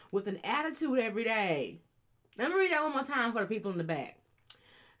that with an attitude every day. Let me read that one more time for the people in the back.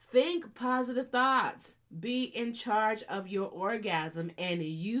 Think positive thoughts. Be in charge of your orgasm. And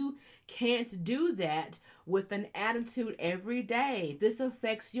you can't do that with an attitude every day. This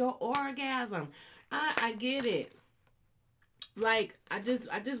affects your orgasm. I get it. Like, I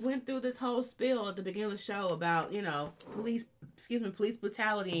just went through this whole spiel at the beginning of the show about, police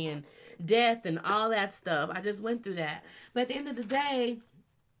brutality and death and all that stuff. I just went through that. But at the end of the day,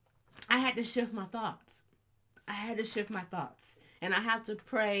 I had to shift my thoughts. I had to shift my thoughts. And I have to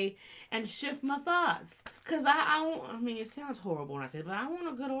pray and shift my thoughts. Because I mean, it sounds horrible when I say it, but I want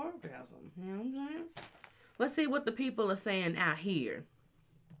a good orgasm. You know what I'm saying? Let's see what the people are saying out here.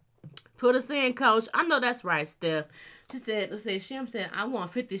 Put us in, coach. I know that's right, Steph. She said, Shem said, I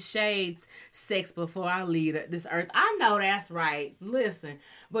want 50 Shades sex before I leave this earth. I know that's right. Listen,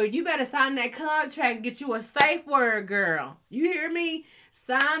 but you better sign that contract and get you a safe word, girl. You hear me?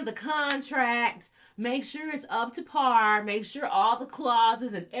 Sign the contract. Make sure it's up to par. Make sure all the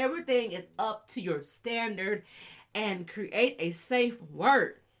clauses and everything is up to your standard. And create a safe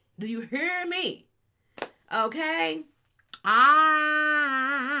word. Do you hear me? Okay? Alright.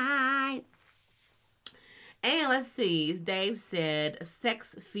 And let's see. Dave said,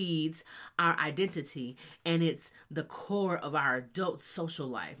 sex feeds our identity and it's the core of our adult social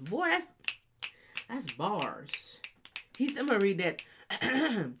life. Boy, that's bars. I'm gonna read that.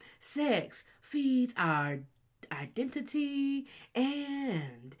 Sex feeds our identity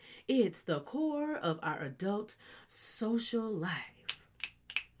and it's the core of our adult social life.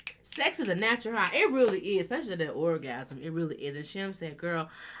 Sex is a natural high. It really is, especially that orgasm. It really is. And Shem said, girl,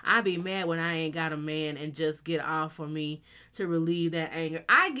 I be mad when I ain't got a man and just get off for me to relieve that anger.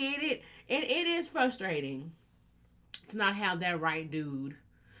 I get it. And it is frustrating to not have that right dude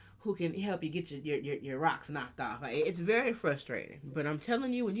who can help you get your rocks knocked off. It's very frustrating. But I'm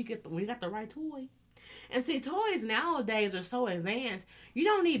telling you, when you got the right toy. And see, toys nowadays are so advanced, you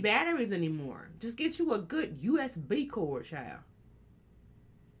don't need batteries anymore. Just get you a good USB cord, child.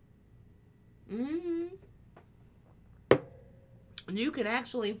 You can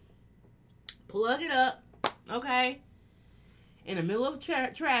actually plug it up, okay, in the middle of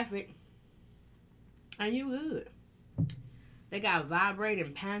traffic, and you good. They got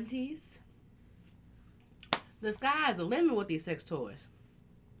vibrating panties. The sky's the limit with these sex toys.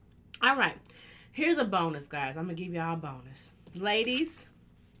 All right, here's a bonus, guys. I'm gonna give y'all a bonus, ladies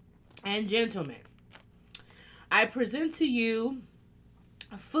and gentlemen. I present to you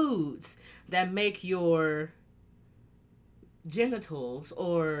foods that make your genitals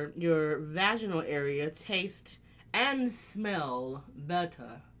or your vaginal area taste and smell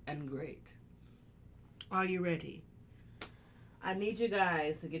better and great. Are you ready? I need you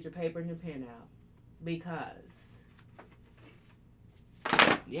guys to get your paper and your pen out because,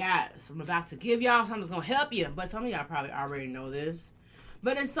 yes, I'm about to give y'all something that's going to help you, but some of y'all probably already know this.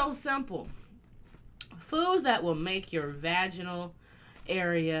 But it's so simple. Foods that will make your vaginal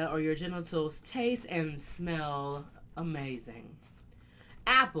area or your genitals taste and smell amazing.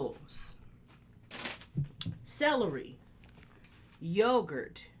 Apples, celery,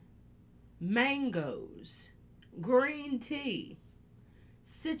 yogurt, mangoes, green tea,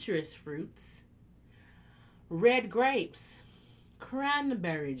 citrus fruits, red grapes,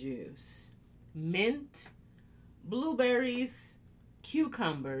 cranberry juice, mint, blueberries,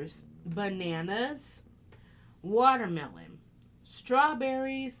 cucumbers, bananas, watermelon,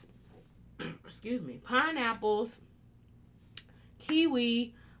 strawberries, pineapples,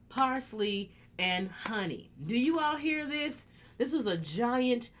 kiwi, parsley, and honey. Do you all hear this? This was a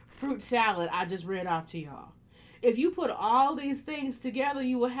giant fruit salad I just read off to y'all. If you put all these things together,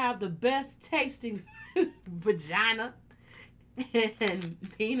 you will have the best tasting vagina and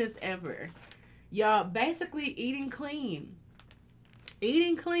penis ever. Y'all, basically eating clean.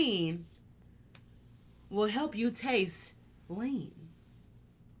 Eating clean will help you taste lean.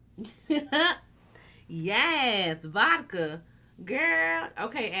 Yes, vodka. Girl.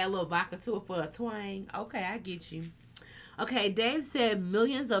 Okay, add a little vodka to it for a twang. Okay, I get you. Okay, Dave said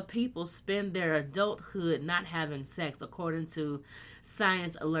millions of people spend their adulthood not having sex, according to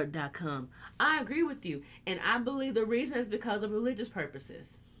ScienceAlert.com. I agree with you, and I believe the reason is because of religious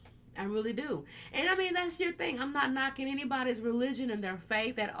purposes. I really do. And I mean, that's your thing. I'm not knocking anybody's religion and their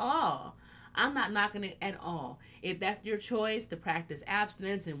faith at all. I'm not knocking it at all. If that's your choice to practice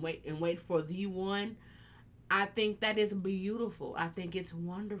abstinence and wait for the one, I think that is beautiful. I think it's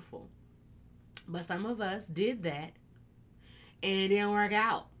wonderful. But some of us did that and it didn't work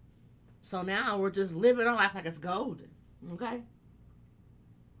out. So now we're just living our life like it's golden. Okay?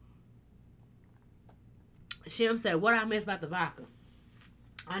 Shem said, what I miss about the vodka?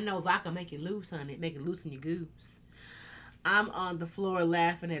 I know vodka make you loose, honey. Make it loosen your goose. I'm on the floor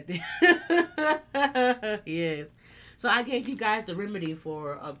laughing at this. Yes. So I gave you guys the remedy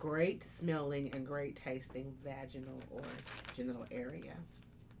for a great smelling and great tasting vaginal or genital area.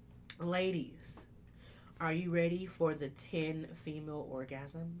 Ladies, are you ready for the 10 female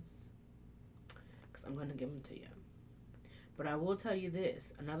orgasms? Because I'm going to give them to you. But I will tell you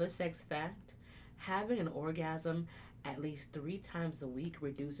this. Another sex fact. Having an orgasm at least 3 times a week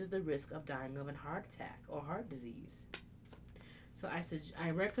reduces the risk of dying of a heart attack or heart disease. So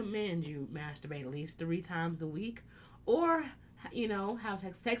I recommend you masturbate at least 3 times a week, or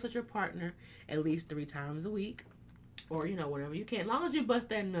have sex with your partner at least 3 times a week, or whenever you can. As long as you bust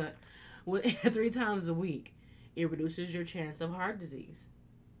that nut 3 times a week, it reduces your chance of heart disease.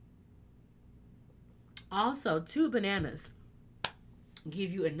 Also, 2 bananas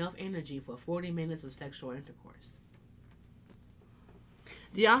give you enough energy for 40 minutes of sexual intercourse.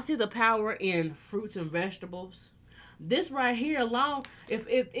 Do y'all see the power in fruits and vegetables? This right here alone,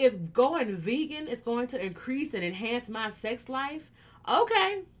 if going vegan is going to increase and enhance my sex life,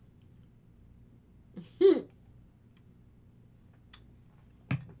 okay.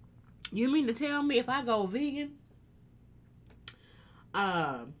 You mean to tell me if I go vegan,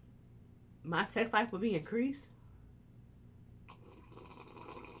 my sex life will be increased?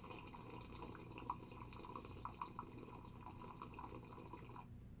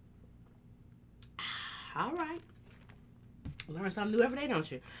 All right. Learn something new every day, don't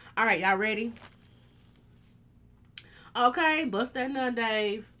you? All right, y'all ready? Okay, bust that nut,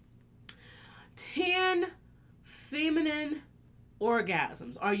 Dave. 10 feminine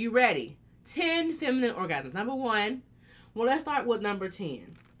orgasms. Are you ready? 10 feminine orgasms. Number 1. Well, let's start with number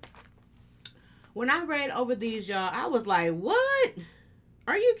 10. When I read over these, y'all, I was like, what?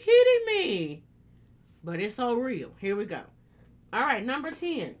 Are you kidding me? But it's so real. Here we go. All right, number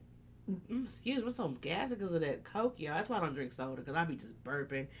 10. Excuse me, I'm so gassy because of that Coke, y'all. That's why I don't drink soda, because I be just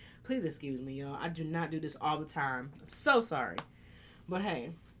burping. Please excuse me, y'all. I do not do this all the time. I'm so sorry. But hey.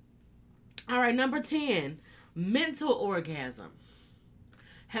 All right, number 10. Mental orgasm.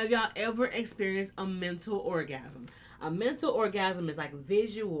 Have y'all ever experienced a mental orgasm? A mental orgasm is like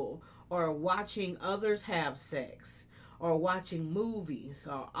visual or watching others have sex or watching movies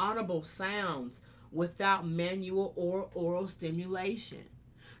or audible sounds without manual or oral stimulation.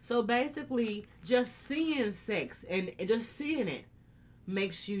 So basically, just seeing sex and just seeing it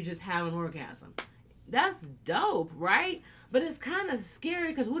makes you just have an orgasm. That's dope, right? But it's kind of scary,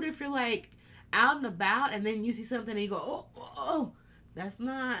 because what if you're like out and about and then you see something and you go, oh, that's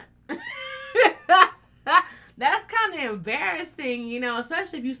not... That's kind of embarrassing,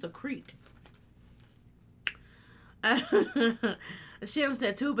 especially if you secrete. Shim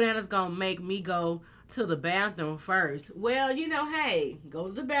said 2 bananas gonna make me go to the bathroom first. Well, hey, go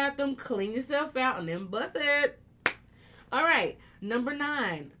to the bathroom, clean yourself out, and then bust it. All right, number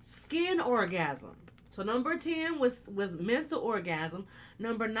 9, skin orgasm. So number 10 was mental orgasm.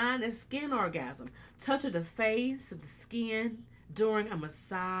 Number 9 is skin orgasm. Touch of the face, of the skin during a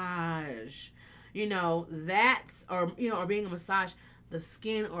massage. That's, or being a massage, the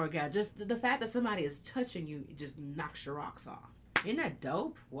skin orgasm. Just the fact that somebody is touching you, it just knocks your rocks off. Isn't that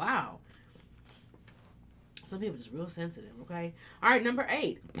dope? Wow. Some people are just real sensitive, okay? All right, number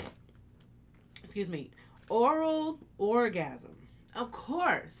 8. Excuse me. Oral orgasm. Of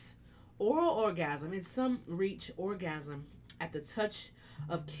course. Oral orgasm is some reach orgasm at the touch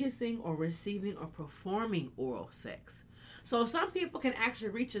of kissing or receiving or performing oral sex. So some people can actually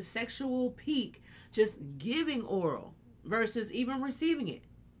reach a sexual peak just giving oral versus even receiving it.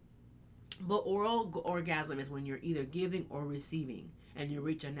 But oral orgasm is when you're either giving or receiving and you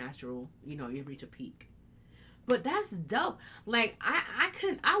reach a natural, you reach a peak. But that's dope. Like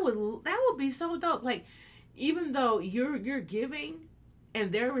that would be so dope. Like, even though you're giving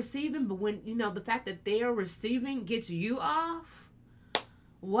and they're receiving, but when the fact that they are receiving gets you off.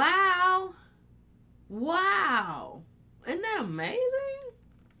 Wow. Isn't that amazing?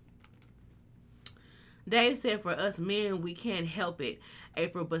 Dave said for us men, we can't help it,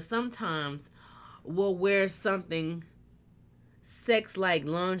 April, but sometimes we'll wear something sex like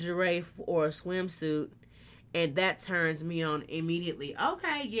lingerie or a swimsuit, and that turns me on immediately.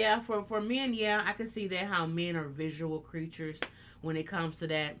 Okay, yeah, for men, yeah, I can see that, how men are visual creatures when it comes to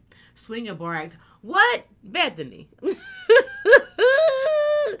that. Swinger bar act. What? Bethany.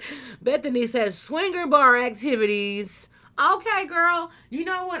 Bethany says swinger bar activities. Okay, girl. You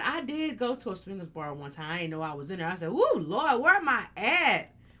know what? I did go to a swingers bar one time. I didn't know I was in there. I said, "Woo, Lord, where am I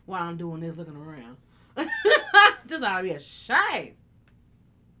at?" While I'm doing this, looking around. Just ought to be ashamed.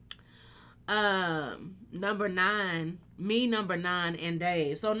 Number 9. Me, number 9, and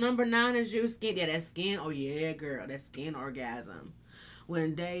Dave. So number 9 is your skin. Yeah, that skin. Oh, yeah, girl. That skin orgasm.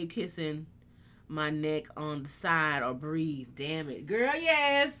 When Dave kissing my neck on the side or breathe. Damn it. Girl,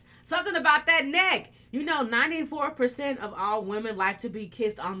 yes. Something about that neck. 94% of all women like to be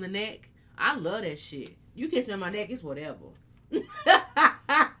kissed on the neck. I love that shit. You kiss me on my neck, it's whatever.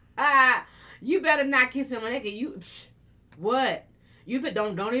 You better not kiss me on my neck. And what?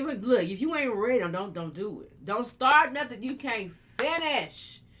 Don't even look. If you ain't ready, don't do it. Don't start nothing you can't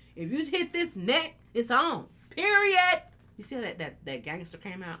finish. If you hit this neck, it's on. Period. You see how that gangster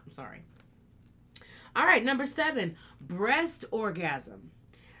came out? I'm sorry. All right, number 7, breast orgasm.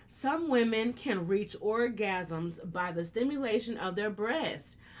 Some women can reach orgasms by the stimulation of their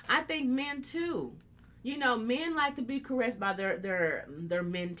breast. I think men too. You know, men like to be caressed by their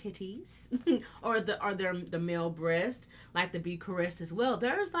men titties or the male breast like to be caressed as well.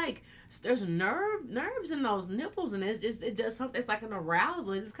 There's nerves in those nipples, and it does something. It's like an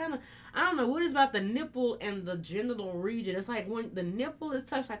arousal. It's kind of, I don't know what is about the nipple and the genital region. It's like when the nipple is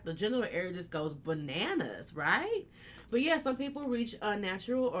touched, like the genital area just goes bananas, right? But yeah, some people reach a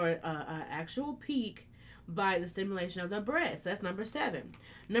natural or actual peak by the stimulation of the breast. That's number 7.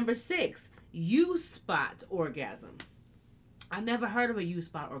 Number 6, U-spot orgasm. I never heard of a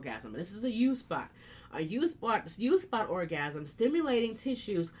U-spot orgasm, but this is a U-spot. A U-spot orgasm, stimulating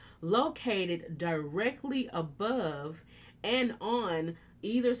tissues located directly above and on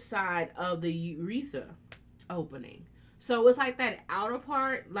either side of the urethra opening. So it's like that outer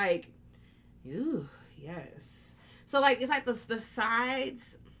part, like, ooh, yes. So like it's like the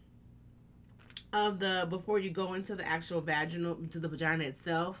sides of the, before you go into the actual to the vagina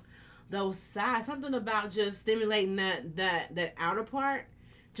itself, those sides, something about just stimulating that outer part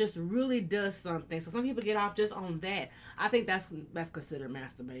just really does something. So some people get off just on that. I think that's considered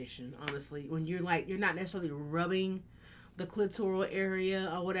masturbation, honestly. When you're not necessarily rubbing the clitoral area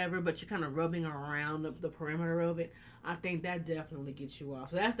or whatever, but you're kind of rubbing around the perimeter of it. I think that definitely gets you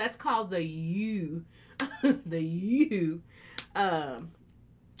off. So that's called the U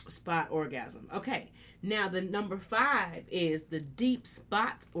spot orgasm. Okay, now the number 5 is the deep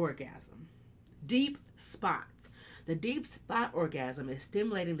spot orgasm. Deep spots. The deep spot orgasm is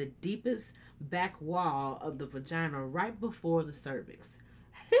stimulating the deepest back wall of the vagina right before the cervix.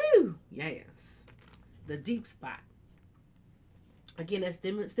 Whew! Yes. The deep spot. Again, that's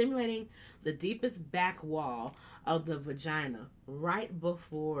stimulating the deepest back wall of the vagina right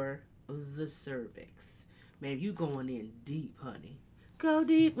before the cervix. Man, you going in deep, honey. Go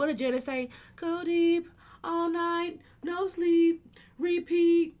deep. What did Janet say? Go deep all night, no sleep,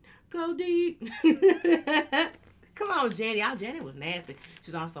 repeat, go deep. Come on, Janet. Janet was nasty.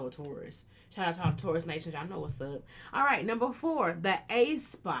 She's also a Taurus. Shout out to all the Taurus nations. Y'all know what's up. All right, number 4, the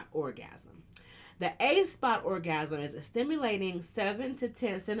A-spot orgasm. The A-spot orgasm is stimulating 7 to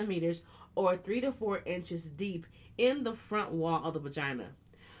 10 centimeters or 3 to 4 inches deep in the front wall of the vagina.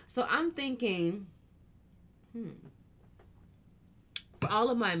 So I'm thinking, for all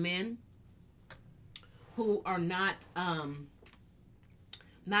of my men who are not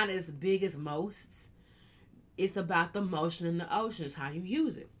as big as most, it's about the motion in the ocean. It's how you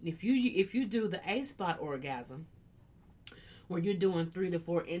use it. If you do the A-spot orgasm, where you're doing 3 to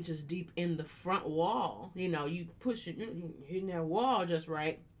 4 inches deep in the front wall, you push it in that wall just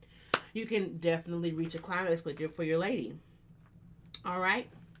right, you can definitely reach a climax for your lady. All right,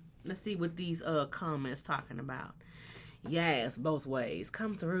 let's see what these comments talking about. Yes, both ways.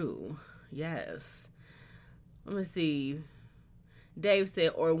 Come through. Yes. Let me see. Dave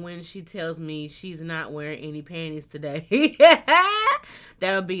said, or when she tells me she's not wearing any panties today. That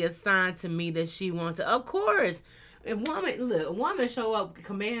would be a sign to me that she wants to. Of course. If a woman show up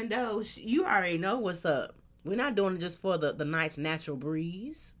commando, you already know what's up. We're not doing it just for the night's natural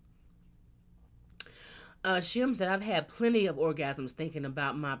breeze. Shim said, I've had plenty of orgasms thinking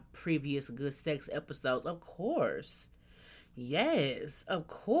about my previous good sex episodes. Of course. Yes, of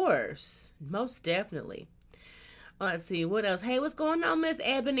course. Most definitely. Let's see, what else? Hey, what's going on, Miss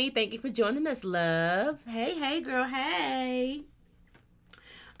Ebony? Thank you for joining us, love. Hey, girl, hey.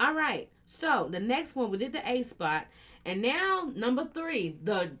 All right, so the next one, we did the A-spot. And now, number 3,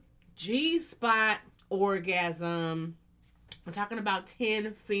 the G-spot orgasm. I'm talking about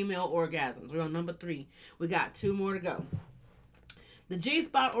 10 female orgasms. We're on number 3. We got 2 more to go. The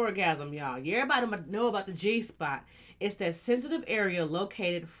G-spot orgasm, y'all. Everybody might know about the G-spot. It's that sensitive area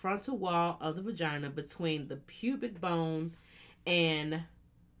located frontal wall of the vagina between the pubic bone and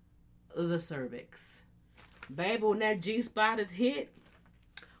the cervix. Baby, when that G-spot is hit,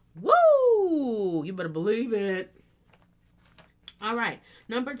 woo! You better believe it. All right.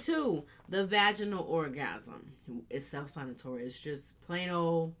 Number 2, the vaginal orgasm. It's self-explanatory. It's just plain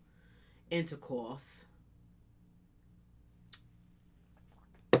old intercourse.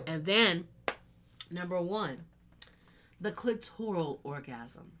 And then, number 1, the clitoral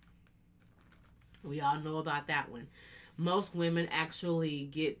orgasm. We all know about that one. Most women actually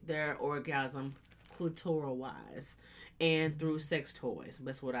get their orgasm clitoral-wise and through sex toys.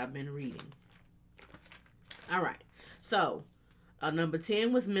 That's what I've been reading. All right. So, Number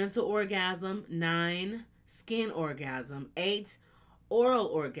 10 was mental orgasm. 9, skin orgasm. 8, oral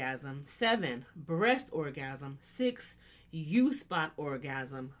orgasm. 7, breast orgasm. 6, U-spot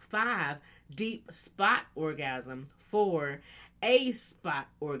orgasm. 5, deep spot orgasm. 4, A-spot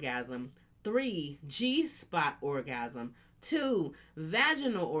orgasm. 3, G-spot orgasm. 2,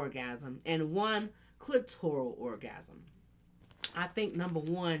 vaginal orgasm. And 1, clitoral orgasm. I think number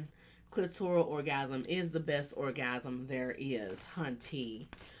 1, clitoral orgasm, is the best orgasm there is, hunty.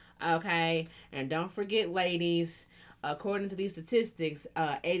 Okay, and don't forget, ladies, according to these statistics,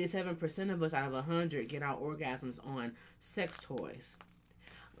 87% of us out of 100 get our orgasms on sex toys.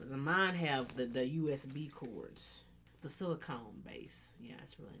 Mine have the USB cords, the silicone base. Yeah,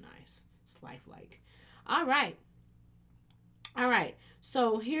 it's really nice. It's lifelike. All right.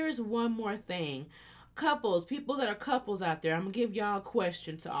 So here's one more thing. Couples, people that are couples out there, I'm going to give y'all a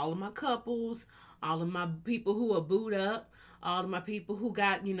question to all of my couples, all of my people who are booed up, all of my people who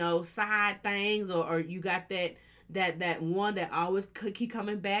got, side things, or you got that one that always could keep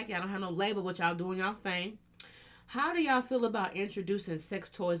coming back. Y'all don't have no label, but y'all doing y'all thing. How do y'all feel about introducing sex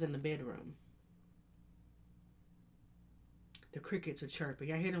toys in the bedroom? The crickets are chirping.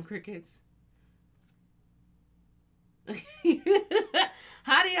 Y'all hear them crickets?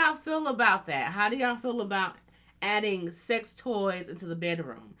 How do y'all feel about that? How do y'all feel about adding sex toys into the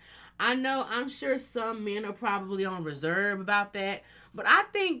bedroom? I'm sure some men are probably on reserve about that, but I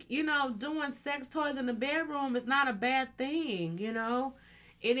think, doing sex toys in the bedroom is not a bad thing,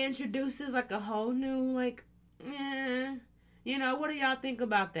 It introduces like a whole new, what do y'all think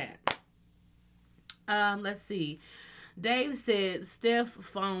about that? Let's see. Dave said Steph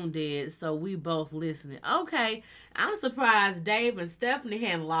phone dead, so we both listening. Okay, I'm surprised Dave and Stephanie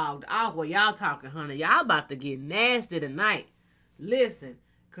hadn't logged off. Well, y'all talking, honey. Y'all about to get nasty tonight. Listen,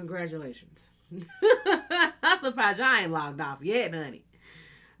 congratulations. I'm surprised y'all ain't logged off yet, honey.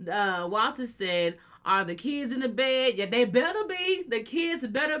 Walter said, are the kids in the bed? Yeah, they better be. The kids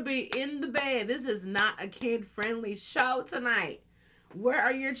better be in the bed. This is not a kid-friendly show tonight. Where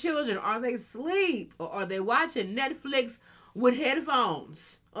are your children? Are they asleep? Or are they watching Netflix with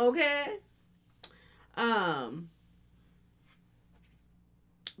headphones? Okay?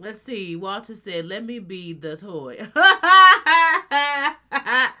 Let's see. Walter said, let me be the toy.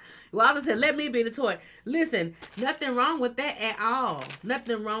 Walter said, let me be the toy. Listen, nothing wrong with that at all.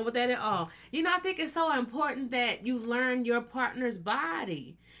 Nothing wrong with that at all. I think it's so important that you learn your partner's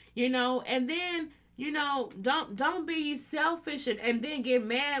body. And then don't be selfish and then get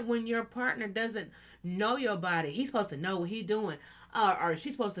mad when your partner doesn't know your body. He's supposed to know what he's doing, or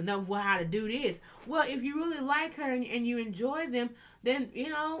she's supposed to know how to do this. Well, if you really like her and you enjoy them, then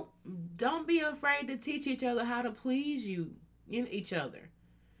don't be afraid to teach each other how to please each other.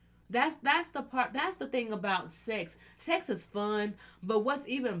 That's the part. That's the thing about sex. Sex is fun, but what's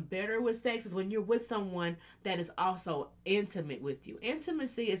even better with sex is when you're with someone that is also intimate with you.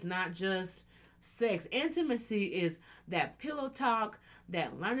 Intimacy is not just sex. Intimacy is that pillow talk,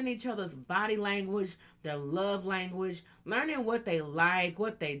 that learning each other's body language, their love language, learning what they like,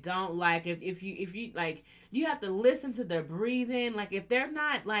 what they don't like. If you like, you have to listen to their breathing. Like if they're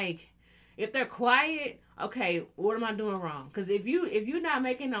not if they're quiet, okay, what am I doing wrong? Because if you're not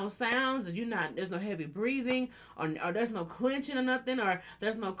making no sounds, or there's no heavy breathing, or there's no clenching or nothing, or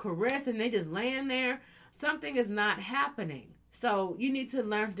there's no caressing, they just laying there, something is not happening. So you need to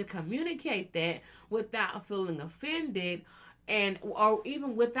learn to communicate that without feeling offended, or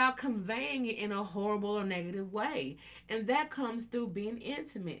even without conveying it in a horrible or negative way. And that comes through being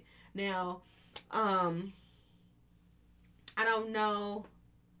intimate. Now, I don't know.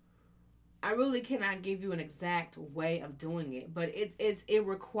 I really cannot give you an exact way of doing it, but it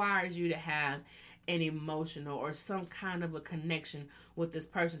requires you to have an emotional or some kind of a connection with this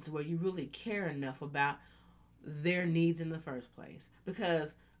person to where you really care enough about their needs in the first place.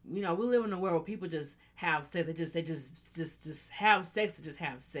 Because we live in a world where people just have sex. They just have sex to just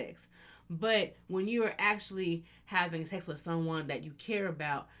have sex. But when you are actually having sex with someone that you care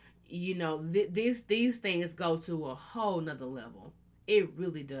about, these things go to a whole nother level. It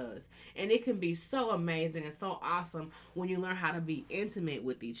really does. And it can be so amazing and so awesome when you learn how to be intimate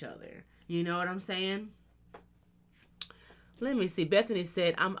with each other. You know what I'm saying? Let me see. Bethany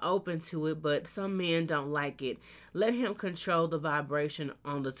said, I'm open to it, but some men don't like it. Let him control the vibration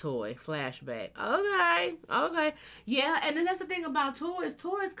on the toy. Flashback. Okay. Yeah, and that's the thing about toys.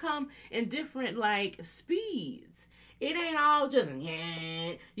 Toys come in different, speeds. It ain't all just,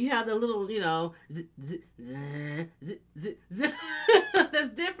 yeah. You have the little, There's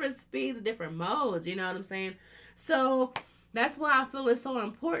different speeds, different modes, you know what I'm saying? So, That's why I feel it's so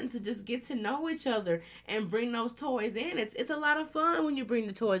important to just get to know each other and bring those toys in. It's a lot of fun when you bring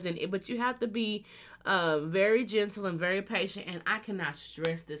the toys in, but you have to be very gentle and very patient. And I cannot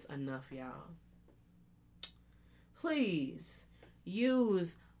stress this enough, y'all. Please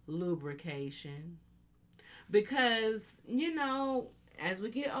use lubrication, because as we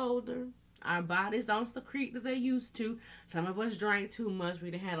get older, our bodies don't secrete as they used to. Some of us drank too much.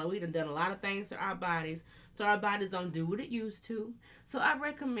 We done a lot of things to our bodies, so our bodies don't do what it used to. So I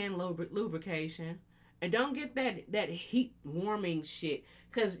recommend lubrication, and don't get that heat warming shit,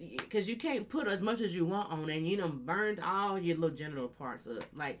 cause you can't put as much as you want on it, and you done burned all your little genital parts up.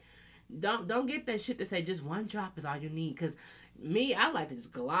 Like, don't get that shit to say just one drop is all you need, cause me, I like to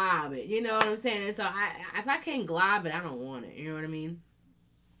just glob it. You know what I'm saying? And so if I can't glob it, I don't want it. You know what I mean?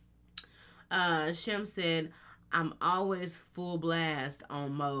 Shem said, I'm always full blast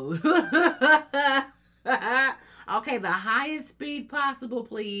on mode. Okay, the highest speed possible,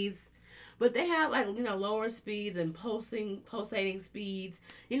 please. But they have lower speeds and pulsating speeds.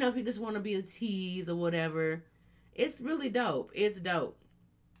 If you just want to be a tease or whatever. It's really dope. It's dope.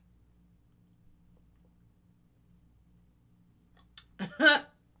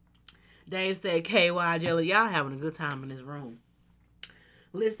 Dave said, KY Jelly, y'all having a good time in this room.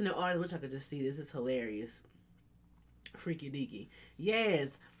 Listening audience, which I could just see, this is hilarious. Freaky deaky.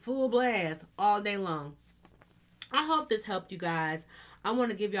 Yes, full blast all day long. I hope this helped you guys. I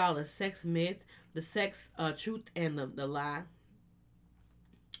want to give y'all a sex myth, the sex truth, and the lie.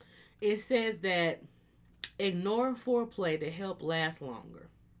 It says that ignore foreplay to help last longer.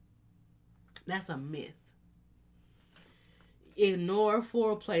 That's a myth. Ignore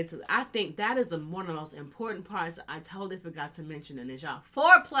foreplay. I think that is one of the most important parts I totally forgot to mention in this, y'all.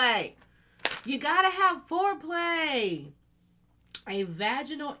 Foreplay. You gotta have foreplay. A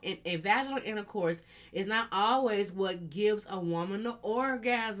vaginal intercourse is not always what gives a woman the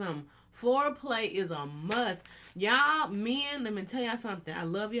orgasm. Foreplay is a must. Y'all men, let me tell y'all something. I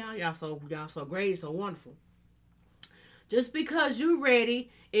love y'all. Y'all so great, so wonderful. Just because you're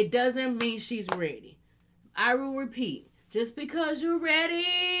ready, it doesn't mean she's ready. I will repeat. Just because you're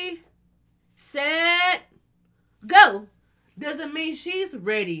ready, set, go, doesn't mean she's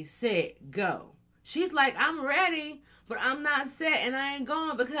ready, set, go. She's like, I'm ready, but I'm not set and I ain't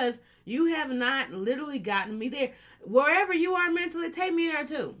going because you have not literally gotten me there. Wherever you are mentally, take me there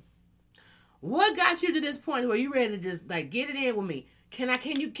too. What got you to this point where you ready to just get it in with me? Can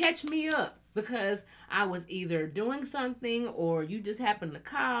you catch me up? Because I was either doing something or you just happened to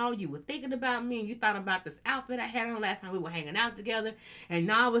call. You were thinking about me and you thought about this outfit I had on last time we were hanging out together. And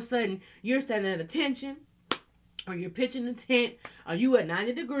now all of a sudden you're standing at attention, or you're pitching the tent, or you at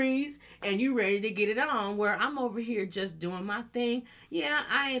 90 degrees and you ready to get it on, where I'm over here just doing my thing. Yeah,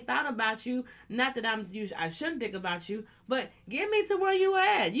 I ain't thought about you. Not that I shouldn't think about you, but get me to where you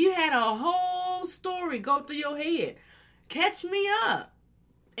at. You had a whole story go through your head. Catch me up.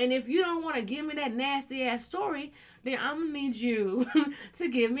 And if you don't want to give me that nasty ass story, then I'm going to need you to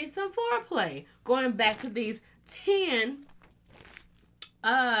give me some foreplay. Going back to these 10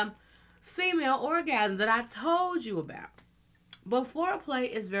 female orgasms that I told you about. But foreplay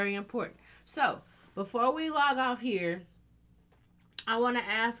is very important. So, before we log off here, I want to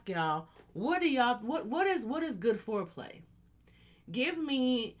ask y'all, what is good foreplay? Give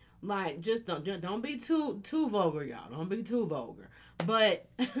me just don't be too vulgar, y'all. Don't be too vulgar. But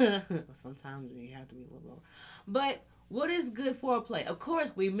sometimes you have to be a little vulgar. But what is good foreplay? Of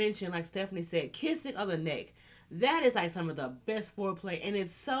course, we mentioned, like Stephanie said, kissing of the neck. That is some of the best foreplay, and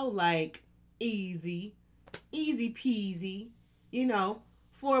it's so easy peasy,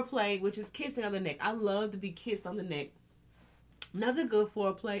 foreplay, which is kissing of the neck. I love to be kissed on the neck. Another good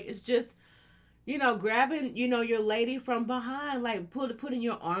foreplay is just grabbing, your lady from behind, putting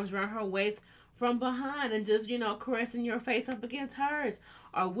your arms around her waist from behind and just, caressing your face up against hers,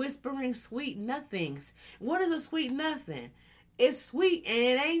 or whispering sweet nothings. What is a sweet nothing? It's sweet and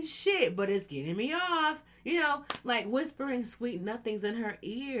it ain't shit, but it's getting me off. Whispering sweet nothings in her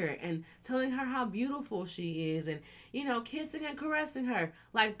ear and telling her how beautiful she is and, kissing and caressing her.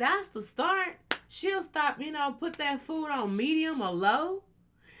 That's the start. She'll stop, put that food on medium or low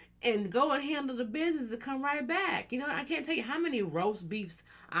and go and handle the business to come right back. I can't tell you how many roast beefs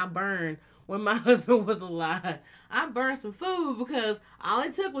I burned when my husband was alive. I burned some food because all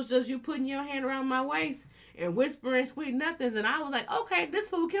it took was just you putting your hand around my waist and whispering sweet nothings, and I was like, okay, this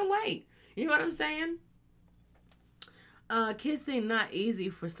food can wait. You know what I'm saying? Kissing not easy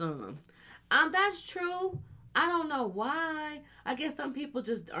for some. That's true. I don't know why. I guess some people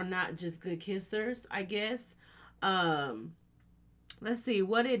just are not just good kissers, I guess. Let's see.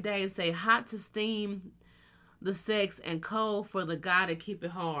 What did Dave say? Hot to steam the sex and cold for the guy to keep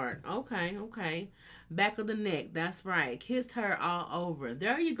it hard. Okay. Back of the neck. That's right. Kiss her all over.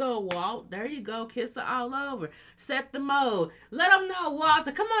 There you go, Walt. There you go. Kiss her all over. Set the mode. Let them know,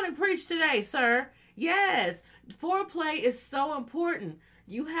 Walter. Come on and preach today, sir. Yes. Foreplay is so important.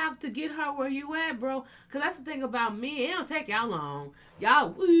 You have to get her where you at, bro. Because that's the thing about me. It don't take y'all long. Y'all,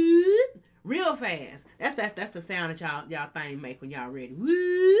 whoop, real fast. That's the sound that y'all thing make when y'all ready.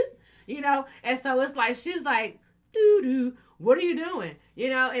 Whoop. You know, and so it's like, she's like, doo-doo, what are you doing? You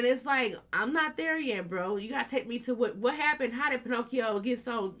know, and it's like, I'm not there yet, bro. You got to take me to what happened. How did Pinocchio get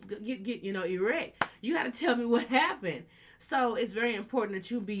erect? You got to tell me what happened. So it's very important that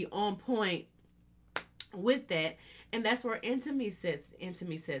you be on point with that. And that's where intimacy sets in.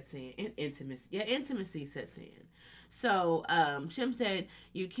 Intimacy sets in. So, Shem said,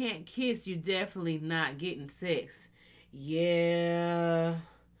 you can't kiss, you definitely not getting sex. Yeah.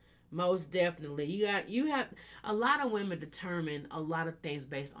 Most definitely. You have a lot of women determine a lot of things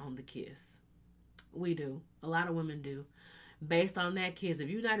based on the kiss. We do. A lot of women do. Based on that kiss. If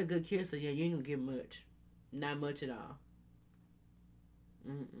you're not a good kisser, yeah, you ain't gonna get much. Not much at all.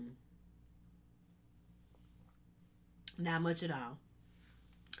 Not much at all.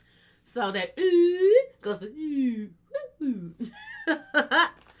 So that ooh goes to ooh.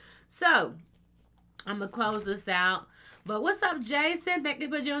 So I'm gonna close this out. But what's up, Jason? Thank you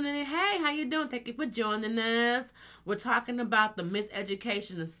for joining in. Hey, how you doing? Thank you for joining us. We're talking about the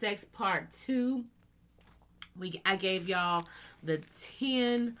Miseducation of Sex Part 2. I gave y'all the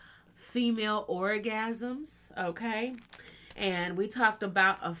 10 female orgasms, okay? And we talked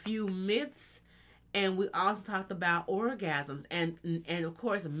about a few myths, and we also talked about orgasms. And of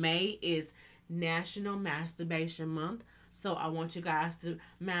course, May is National Masturbation Month. So I want you guys to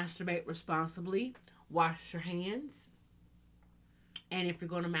masturbate responsibly. Wash your hands. And if you're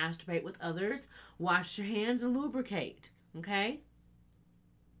going to masturbate with others, wash your hands and lubricate. Okay?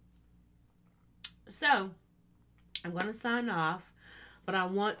 So, I'm going to sign off. But I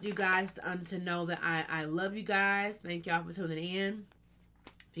want you guys to know that I love you guys. Thank y'all for tuning in.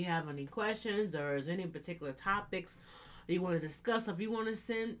 If you have any questions or is any particular topics you want to discuss, if you want to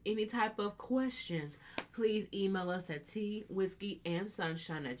send any type of questions, please email us at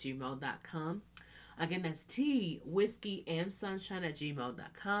teawhiskeyandsunshine@gmail.com. Again, that's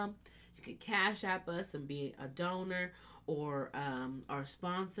teawhiskeyandsunshine@gmail.com. You can Cash App us and be a donor or our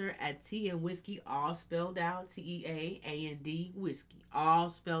sponsor at Tea and Whiskey, all spelled out, TEAAND Whiskey, all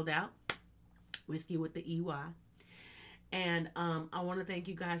spelled out, whiskey with the EY. And I want to thank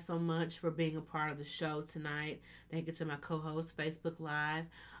you guys so much for being a part of the show tonight. Thank you to my co-host, Facebook Live.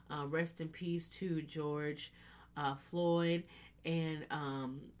 Rest in peace to George Floyd. And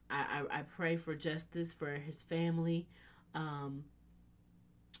I pray for justice for his family. I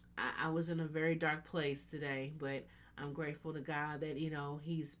was in a very dark place today, but I'm grateful to God that,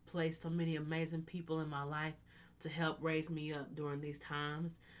 he's placed so many amazing people in my life to help raise me up during these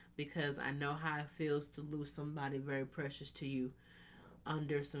times, because I know how it feels to lose somebody very precious to you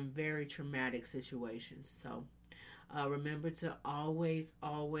under some very traumatic situations. So remember to always,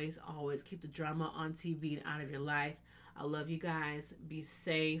 always, always keep the drama on TV and out of your life. I love you guys. Be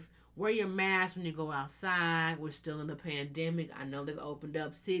safe. Wear your mask when you go outside. We're still in the pandemic. I know they've opened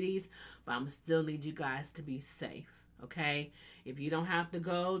up cities, but I'm still need you guys to be safe. Okay? If you don't have to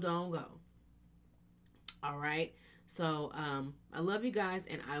go, don't go. All right? So, I love you guys,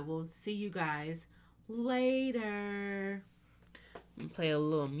 and I will see you guys later. I'm going to play a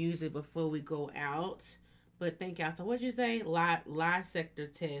little music before we go out. But thank y'all. So what'd you say? Lie sector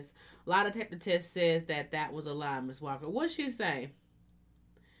test. Lie detector test says that was a lie, Miss Walker. What'd she say?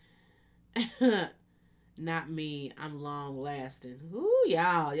 Not me. I'm long lasting. Ooh,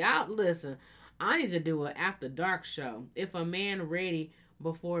 y'all listen. I need to do an after dark show. If a man ready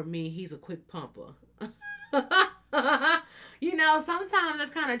before me, he's a quick pumper. Sometimes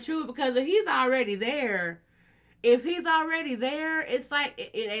that's kind of true, because if he's already there, it's like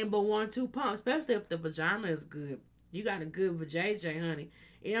it ain't but 1-2 pumps, especially if the vagina is good. You got a good vajayjay, honey.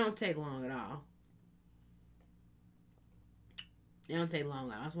 It don't take long at all. It don't take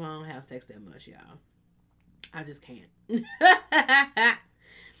long at all. That's why I don't have sex that much, y'all. I just can't.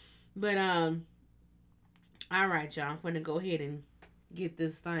 But, all right, y'all. I'm going to go ahead and get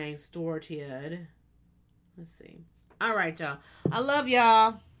this thing started. Let's see. All right, y'all. I love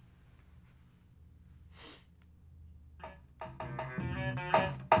y'all.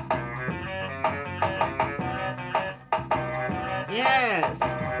 Yes. You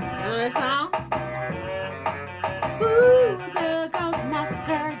know that song? Ooh, there goes my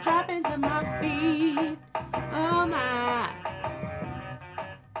skirt.